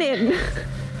here on in.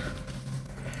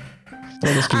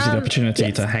 Well, this gives you the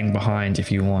opportunity to hang behind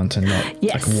if you want and not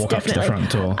Yes, walk up to the definitely.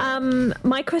 front door.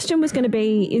 My question was going to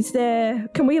be,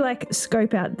 can we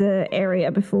scope out the area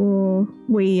before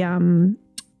we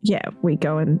we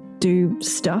go and do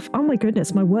stuff? Oh my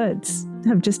goodness, my words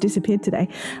have just disappeared today.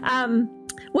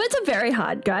 Words are very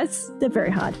hard, guys. They're very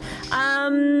hard.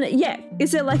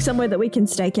 Is there somewhere that we can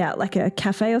stake out, like a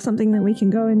cafe or something that we can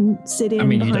go and sit in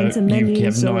behind some menus? You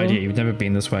have no idea. You've never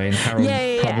been this way, and Harold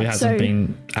probably hasn't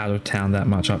been out of town that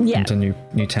much, up into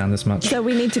Newtown this much. So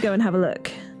we need to go and have a look.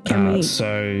 Can we?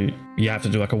 So you have to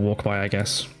do a walk by, I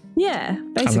guess. Yeah,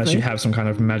 basically. Unless you have some kind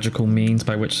of magical means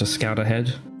by which to scout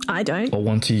ahead. I don't. Or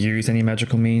want to use any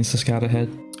magical means to scout ahead.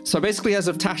 So basically, as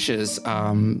of Tasha's,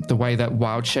 the way that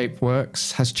Wild Shape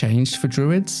works has changed for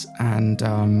druids, and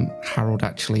Harold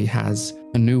actually has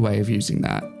a new way of using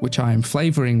that, which I am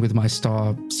flavoring with my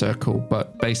star circle,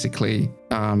 but basically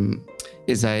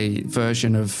is a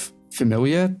version of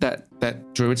Familiar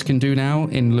that druids can do now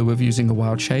in lieu of using a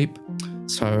Wild Shape.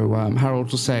 So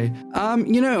Harold will say,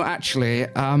 actually,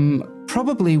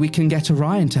 probably we can get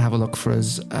Orion to have a look for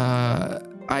us.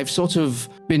 I've sort of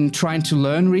been trying to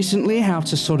learn recently how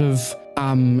to sort of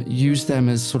use them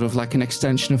as sort of like an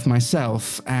extension of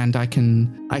myself, and I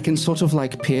can sort of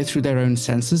peer through their own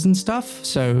senses and stuff.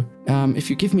 So if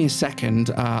you give me a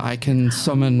second, I can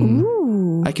summon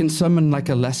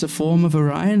a lesser form of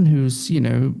Orion who's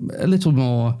a little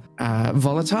more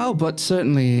volatile, but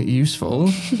certainly useful.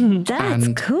 That's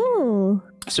cool.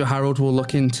 So Harold will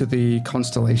look into the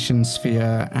constellation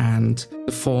sphere, and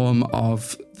the form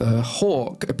of the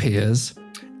hawk appears.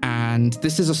 And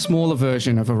this is a smaller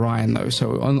version of Orion, though.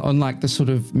 So unlike the sort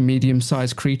of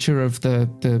medium-sized creature of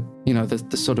the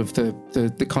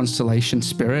constellation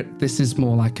spirit, this is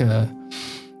more like a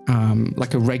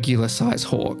regular-sized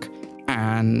hawk.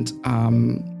 And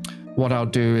what I'll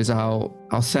do is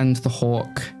I'll send the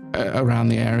hawk around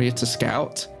the area to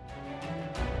scout.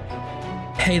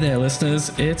 Hey there,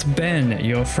 listeners, it's Ben,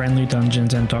 your friendly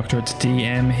Dungeons and Doctorates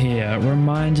DM here,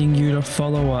 reminding you to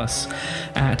follow us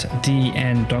at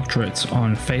DN Doctorates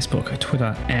on Facebook,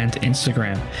 Twitter, and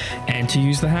Instagram, and to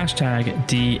use the hashtag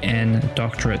DN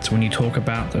Doctorates when you talk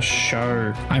about the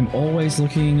show. I'm always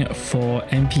looking for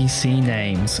NPC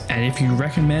names, and if you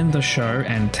recommend the show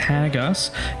and tag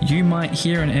us, you might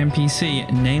hear an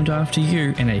NPC named after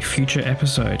you in a future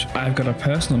episode. I've got a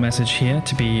personal message here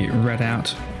to be read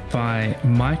out by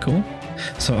Michael,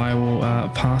 so I will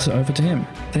pass it over to him.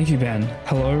 Thank you, Ben.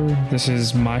 Hello, this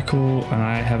is Michael, and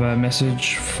I have a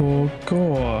message for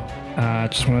Gore.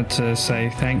 Just wanted to say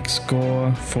thanks,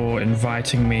 Gore, for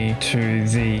inviting me to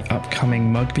the upcoming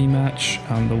Mugby match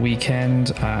on the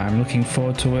weekend. I'm looking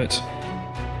forward to it.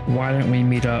 Why don't we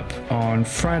meet up on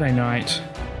Friday night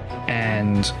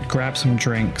and grab some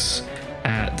drinks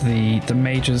at the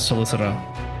Major's Solicitor?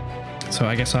 So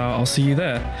I guess I'll see you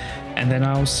there. And then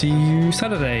I'll see you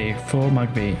Saturday for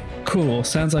Mugby. Cool.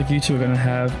 Sounds like you two are going to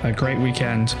have a great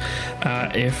weekend.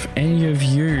 If any of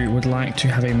you would like to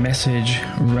have a message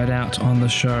read out on the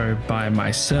show by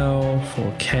myself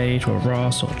or Kate or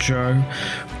Ross or Joe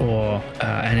or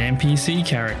an NPC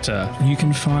character, you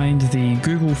can find the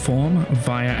Google form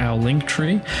via our link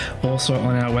tree, also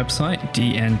on our website,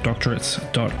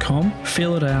 dndoctorates.com.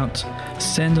 Fill it out,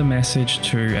 send a message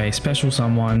to a special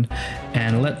someone,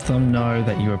 and let them know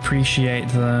that you appreciate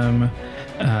them.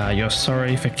 You're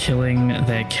sorry for killing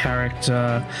their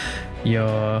character.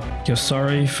 You're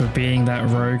sorry for being that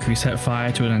rogue who set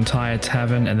fire to an entire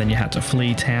tavern and then you had to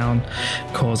flee town,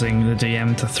 causing the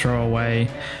DM to throw away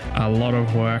a lot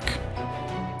of work.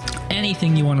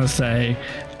 Anything you want to say,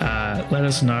 let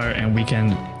us know and we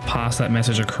can pass that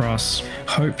message across.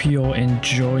 Hope you're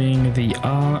enjoying the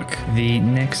arc. The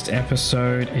next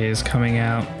episode is coming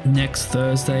out next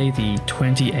Thursday, the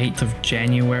 28th of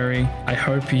January. I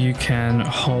hope you can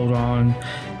hold on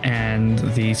and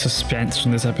the suspense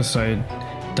from this episode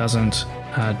doesn't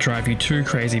drive you too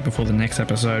crazy before the next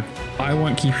episode. I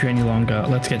won't keep you any longer.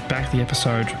 Let's get back to the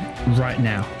episode right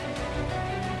now.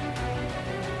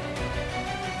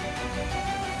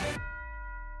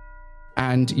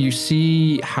 And you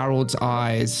see Harold's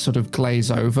eyes sort of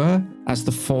glaze over as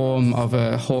the form of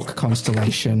a hawk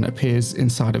constellation appears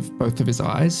inside of both of his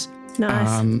eyes.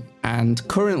 Nice. And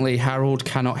currently, Harold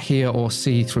cannot hear or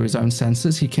see through his own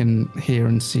senses. He can hear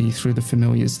and see through the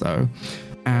familiars, though.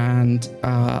 And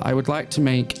I would like to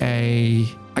make a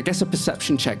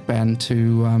perception check, Ben,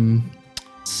 to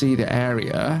see the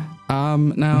area.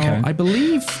 Now, Okay. I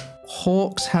believe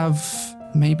hawks have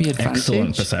maybe advantage.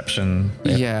 Excellent perception.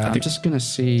 Yeah, I'm just going to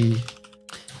see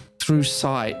through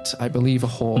sight. I believe a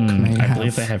hawk may I have.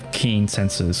 believe they have keen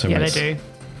senses, so Yeah, they it's do.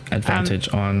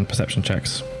 advantage on perception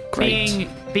checks. Great.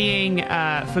 Being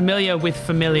familiar with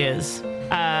familiars,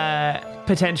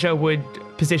 Potentia would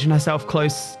position herself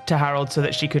close to Harold so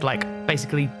that she could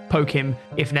basically poke him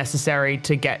if necessary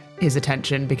to get his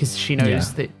attention, because she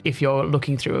knows that if you're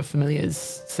looking through a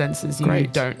familiar's senses, you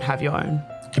Great. don't have your own.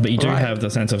 But you do Right. have the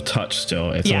sense of touch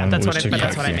still. If Yeah, someone that's was what to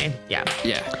that's what I poke you. mean. Yeah.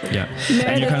 Yeah. Yeah. Meredith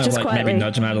And you kind of just maybe quietly-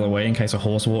 nudge them out of the way in case a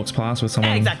horse walks past with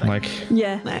someone exactly.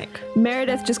 Yeah.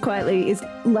 Meredith just quietly is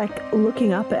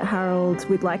looking up at Harold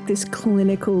with this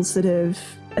clinical sort of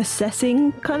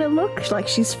assessing kind of look. Like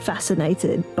she's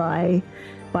fascinated by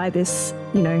this,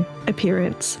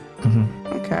 appearance.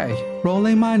 Okay.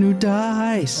 Rolling my new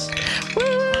dice.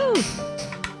 Woo!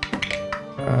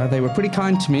 They were pretty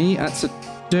kind to me. That's a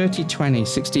dirty 20,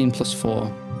 16 plus 4.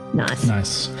 Nice.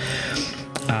 Nice.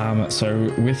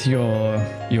 So with your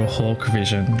hawk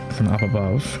vision from up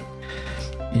above,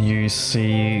 you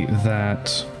see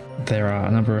that there are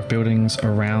a number of buildings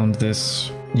around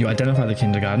this. You identify the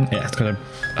kindergarten. It's got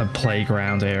a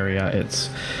playground area. It's,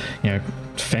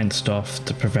 fenced off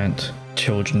to prevent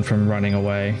children from running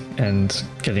away and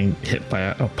getting hit by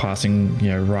a passing,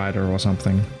 rider or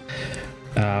something.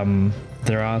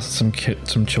 There are some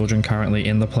children currently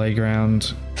in the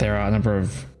playground. There are a number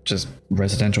of just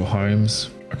residential homes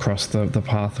across the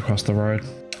path, across the road.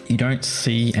 You don't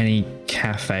see any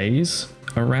cafes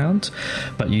around,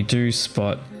 but you do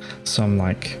spot some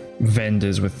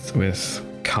vendors with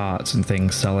carts and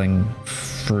things selling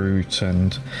fruit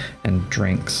and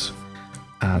drinks.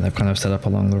 They've kind of set up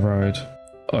along the road.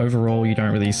 Overall, you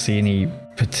don't really see any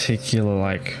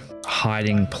particular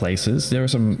hiding places. There are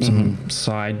some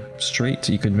side streets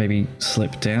you could maybe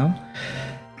slip down.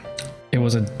 It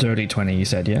was a dirty 20, you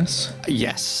said, yes?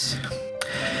 Yes.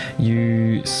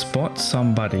 You spot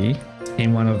somebody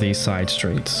in one of these side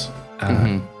streets.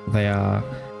 They are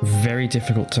very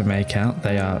difficult to make out.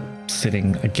 They are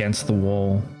sitting against the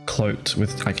wall, cloaked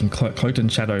in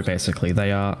shadow, basically.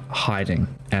 They are hiding,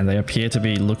 and they appear to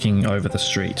be looking over the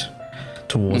street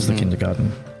towards the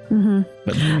kindergarten.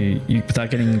 But you, without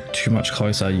getting too much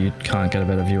closer, you can't get a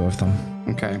better view of them.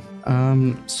 Okay.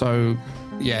 So,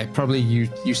 yeah, probably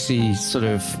you see sort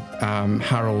of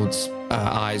Harold's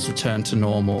eyes return to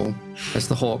normal as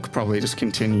the hawk probably just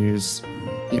continues,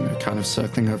 kind of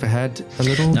circling overhead a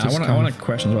little. Now, I want to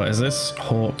question as well. Is this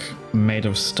hawk made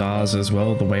of stars as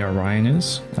well, the way Orion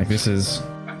is? This is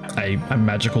a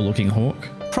magical looking hawk?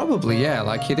 Probably, yeah.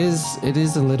 It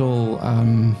is a little,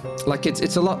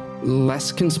 it's a lot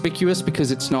less conspicuous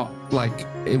because it's not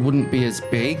it wouldn't be as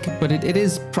big, but it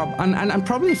is and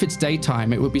probably if it's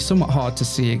daytime, it would be somewhat hard to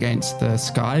see against the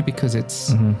sky because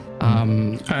it's,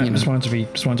 Just wanted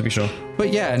to be sure.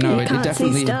 But yeah, no, You it can't see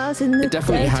definitely, stars in the it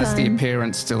definitely has the daytime.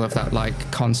 appearance still of that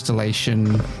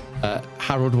constellation.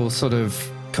 Harold will sort of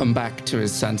come back to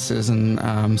his senses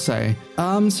and say,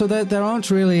 so there aren't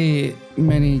really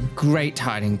many great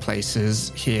hiding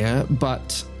places here,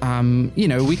 but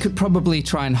we could probably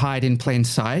try and hide in plain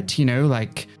sight,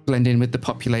 blend in with the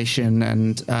population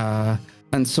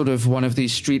and sort of one of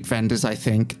these street vendors. I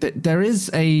think that there is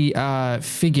a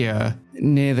figure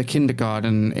near the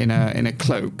kindergarten in a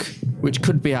cloak, which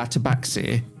could be our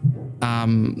tabaxi.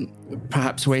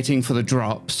 Perhaps waiting for the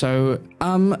drop. So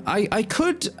I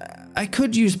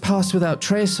could use Pass Without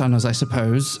Trace on us, I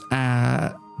suppose,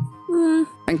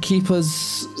 and keep us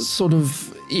sort of,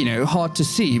 hard to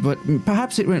see. But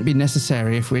perhaps it won't be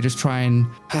necessary if we just try and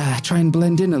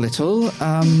blend in a little.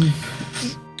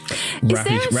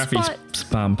 Rafi's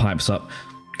spam pipes up.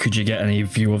 Could you get any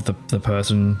view of the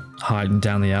person hiding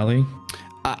down the alley?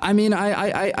 I mean,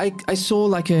 I saw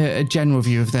like a general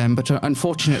view of them, but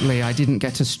unfortunately I didn't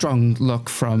get a strong look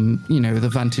from, the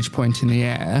vantage point in the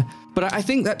air. But I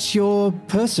think that's your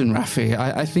person, Raffi.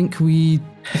 I think we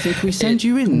send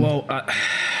you in. Well,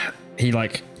 he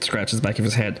like scratches the back of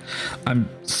his head. I'm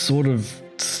sort of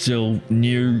still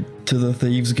new to the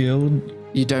Thieves Guild.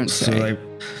 You don't say.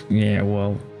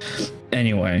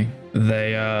 Anyway,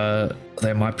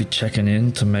 they might be checking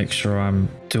in to make sure I'm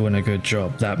doing a good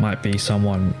job. That might be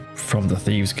someone from the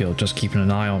Thieves Guild just keeping an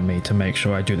eye on me to make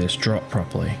sure I do this drop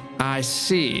properly. I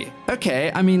see.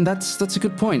 Okay, I mean that's a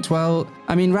good point. Well,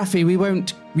 I mean, Raffi, we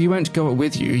won't go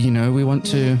with you. We want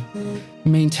to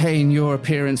maintain your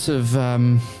appearance of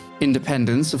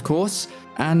independence, of course.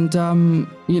 And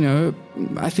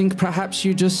I think perhaps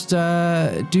you just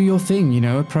do your thing.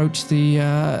 Approach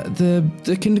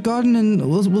the kindergarten, and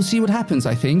we'll see what happens.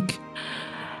 I think.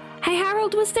 Hey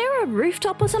Harold, was there a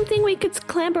rooftop or something we could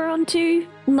clamber onto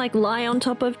and like lie on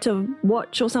top of to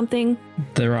watch or something?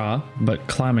 There are, but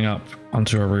climbing up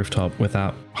onto a rooftop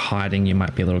without hiding, you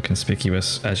might be a little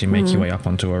conspicuous as you make your way up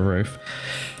onto a roof.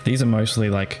 These are mostly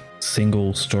like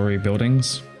single-story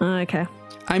buildings. Okay.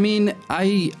 I mean,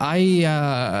 I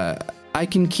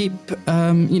can keep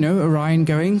Orion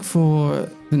going for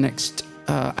the next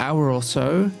hour or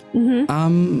so.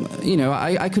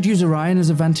 I could use Orion as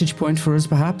a vantage point for us,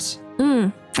 perhaps.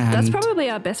 That's probably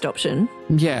our best option.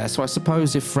 Yeah, so I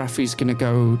suppose if Raffi's going to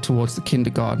go towards the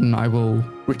kindergarten, I will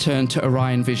return to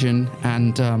Orion Vision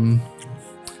and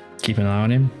keep an eye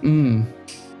on him.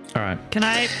 All right. Can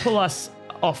I pull us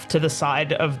off to the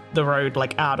side of the road,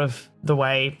 like out of the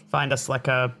way, find us like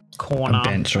a corner, a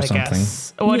bench or I something,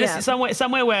 guess. Or just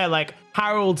somewhere where like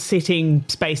Harold sitting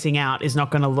spacing out is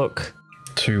not going to look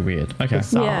too weird. Okay.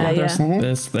 Yeah,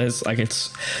 There's like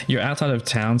you're outside of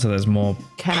town, so there's more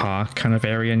park kind of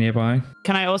area nearby.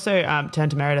 Can I also turn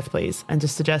to Meredith, please, and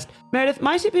just suggest, Meredith,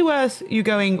 might it be worth you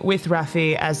going with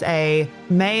Raffi, as a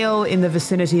male in the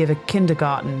vicinity of a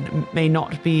kindergarten may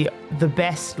not be the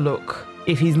best look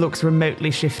if he looks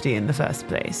remotely shifty in the first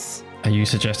place? Are you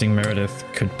suggesting Meredith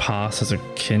could pass as a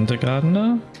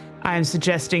kindergartner? I am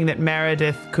suggesting that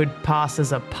Meredith could pass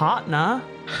as a partner.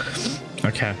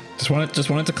 Okay, just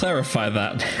wanted to clarify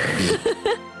that.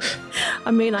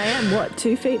 I mean, I am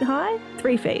 2 feet high?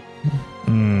 3 feet.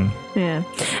 Yeah.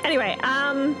 Anyway,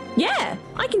 yeah,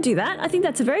 I can do that. I think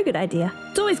that's a very good idea.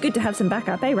 It's always good to have some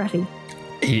backup, eh, Raffi?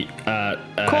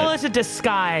 Call it a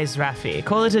disguise, Raffi.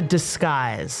 Call it a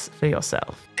disguise for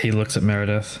yourself. He looks at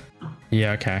Meredith.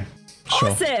 Yeah, okay. Sure.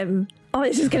 Awesome! Oh,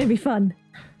 this is going to be fun.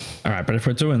 All right, but if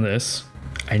we're doing this,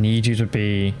 I need you to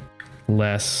be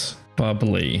less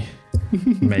bubbly.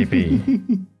 Maybe.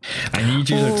 I need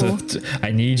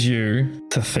you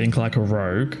to think like a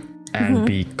rogue and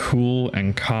be cool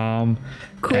and calm.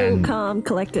 Cool, calm,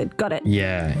 collected. Got it.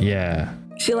 Yeah.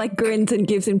 She like grins and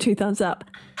gives him 2 thumbs up.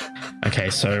 Okay,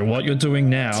 so what you're doing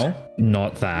now,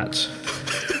 not that.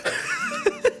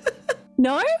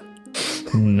 No?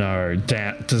 No,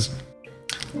 just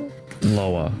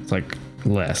lower, like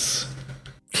less.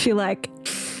 She like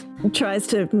tries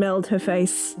to meld her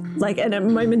face, like, and it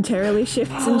momentarily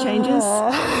shifts and changes,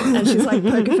 and she's like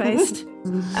poker faced,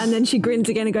 and then she grins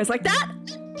again and goes like that.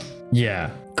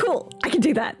 Yeah. Cool, I can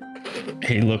do that.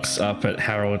 He looks up at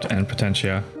Harold and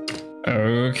Potentia.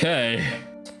 Okay.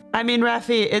 I mean,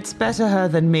 Raffi, it's better her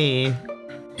than me.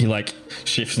 He like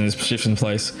shifts in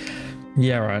place.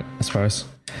 Yeah, right, I suppose.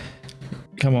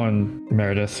 Come on,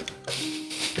 Meredith.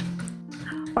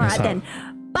 All right then.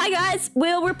 Bye guys.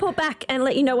 We'll report back and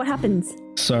let you know what happens.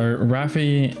 So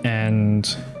Raffi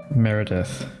and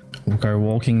Meredith will go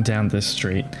walking down this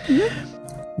street.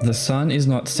 The sun is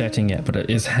not setting yet, but it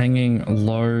is hanging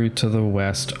low to the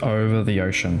west over the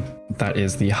ocean. That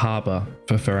is the harbour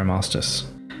for Ferromastus.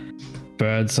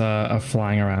 Birds are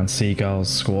flying around, seagulls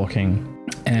squawking,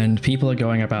 and people are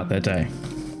going about their day.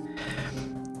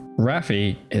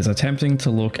 Raffi is attempting to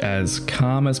look as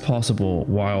calm as possible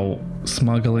while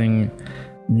smuggling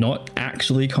not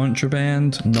actually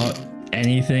contraband, not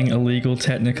anything illegal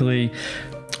technically,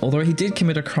 although he did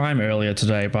commit a crime earlier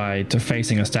today by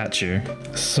defacing a statue.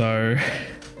 So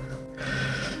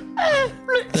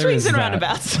Swings and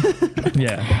roundabouts.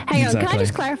 Yeah. Hang on, exactly. can I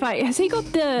just clarify? Has he got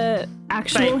the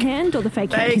actual hand or the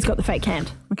fake hand? He's got the fake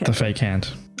hand. Okay. The fake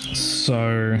hand.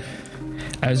 So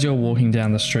as you're walking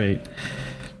down the street,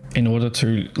 in order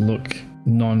to look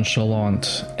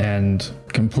nonchalant and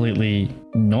completely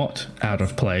not out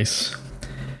of place,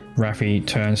 Raffi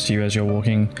turns to you as you're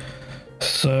walking.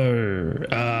 So,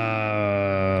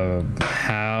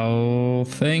 how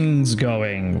things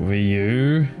going with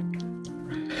you?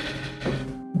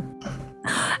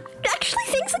 Actually,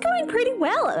 things are going pretty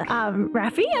well,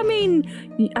 Raffi. I mean,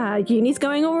 uni's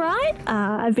going all right.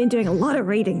 I've been doing a lot of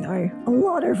reading, though. A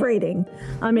lot of reading.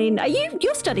 I mean,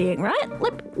 you're studying, right?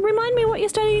 Remind me what you're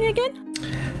studying again?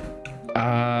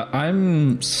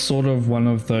 I'm sort of one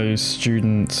of those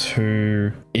students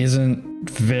who isn't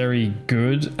very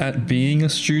good at being a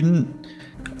student,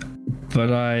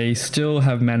 but I still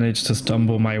have managed to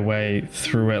stumble my way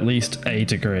through at least a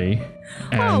degree.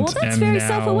 Well, that's very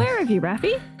self-aware of you,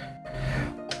 Raffi.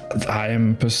 I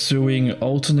am pursuing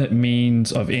alternate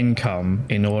means of income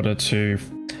in order to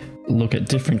look at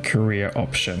different career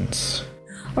options.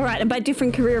 All right, and by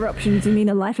different career options, you mean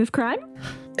a life of crime?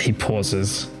 He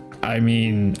pauses. I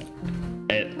mean,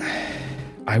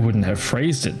 I wouldn't have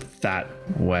phrased it that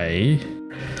way.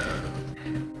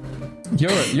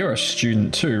 You're a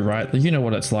student too, right? You know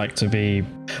what it's like to be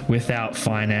without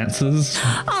finances.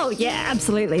 Oh, yeah,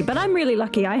 absolutely. But I'm really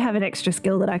lucky I have an extra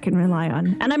skill that I can rely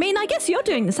on. And I mean, I guess you're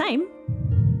doing the same.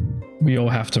 We all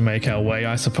have to make our way,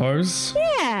 I suppose.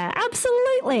 Yeah,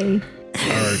 absolutely.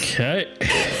 Okay.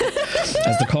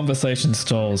 As the conversation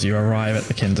stalls, you arrive at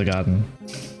the kindergarten.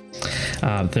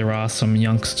 There are some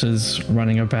youngsters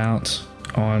running about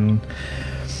on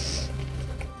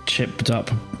chipped up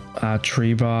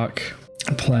tree bark,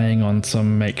 playing on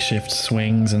some makeshift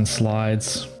swings and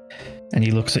slides. And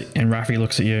Raffi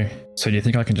looks at you. So do you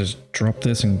think I can just drop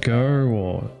this and go,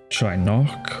 or should I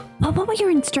knock? Oh, what were your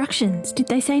instructions? Did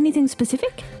they say anything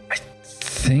specific? I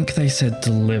think they said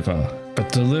deliver,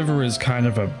 but deliver is kind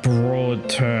of a broad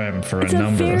term for a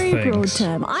number of things. It's a very broad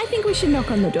term. I think we should knock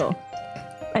on the door.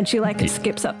 And she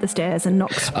skips up the stairs and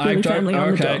knocks really firmly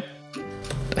on the door.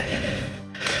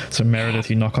 So Meredith,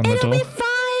 you knock on the door. It'll be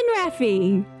fine,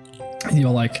 Raffi.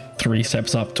 You're 3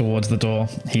 steps up towards the door.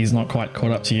 He's not quite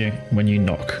caught up to you when you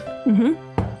knock. Mm-hmm.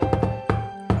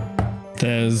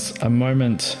 There's a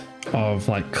moment of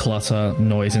clutter,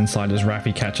 noise inside as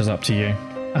Raffi catches up to you.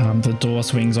 The door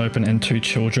swings open and 2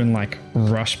 children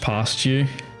rush past you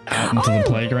out into the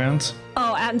playground.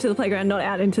 Oh, out into the playground, not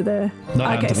out into the...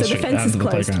 Not out into the street, the fence out is into the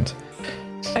closed. playground.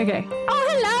 Okay. Oh,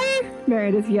 hello!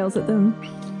 Meredith yells at them.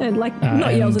 And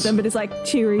not yells at them, but it's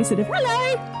cheery sort of,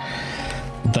 hello!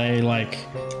 They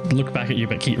look back at you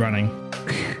but keep running.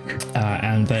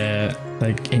 And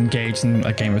they engage in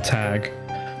a game of tag.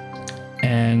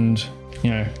 And,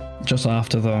 just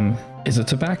after them is a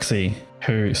tabaxi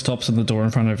who stops at the door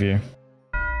in front of you.